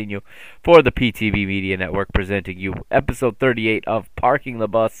Agustino for the PTB Media Network presenting you episode 38 of Parking the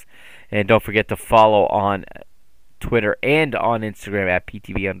Bus. And don't forget to follow on Twitter and on Instagram at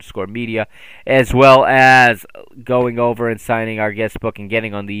PTB_media, as well as going over and signing our guest book and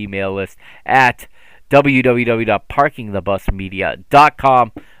getting on the email list at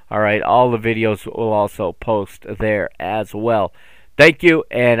www.parkingthebusmedia.com. All right, all the videos will also post there as well. Thank you,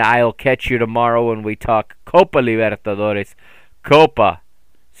 and I'll catch you tomorrow when we talk Copa Libertadores, Copa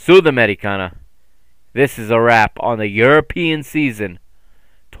Sudamericana. This is a wrap on the European season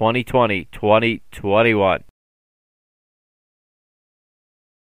 2020-2021.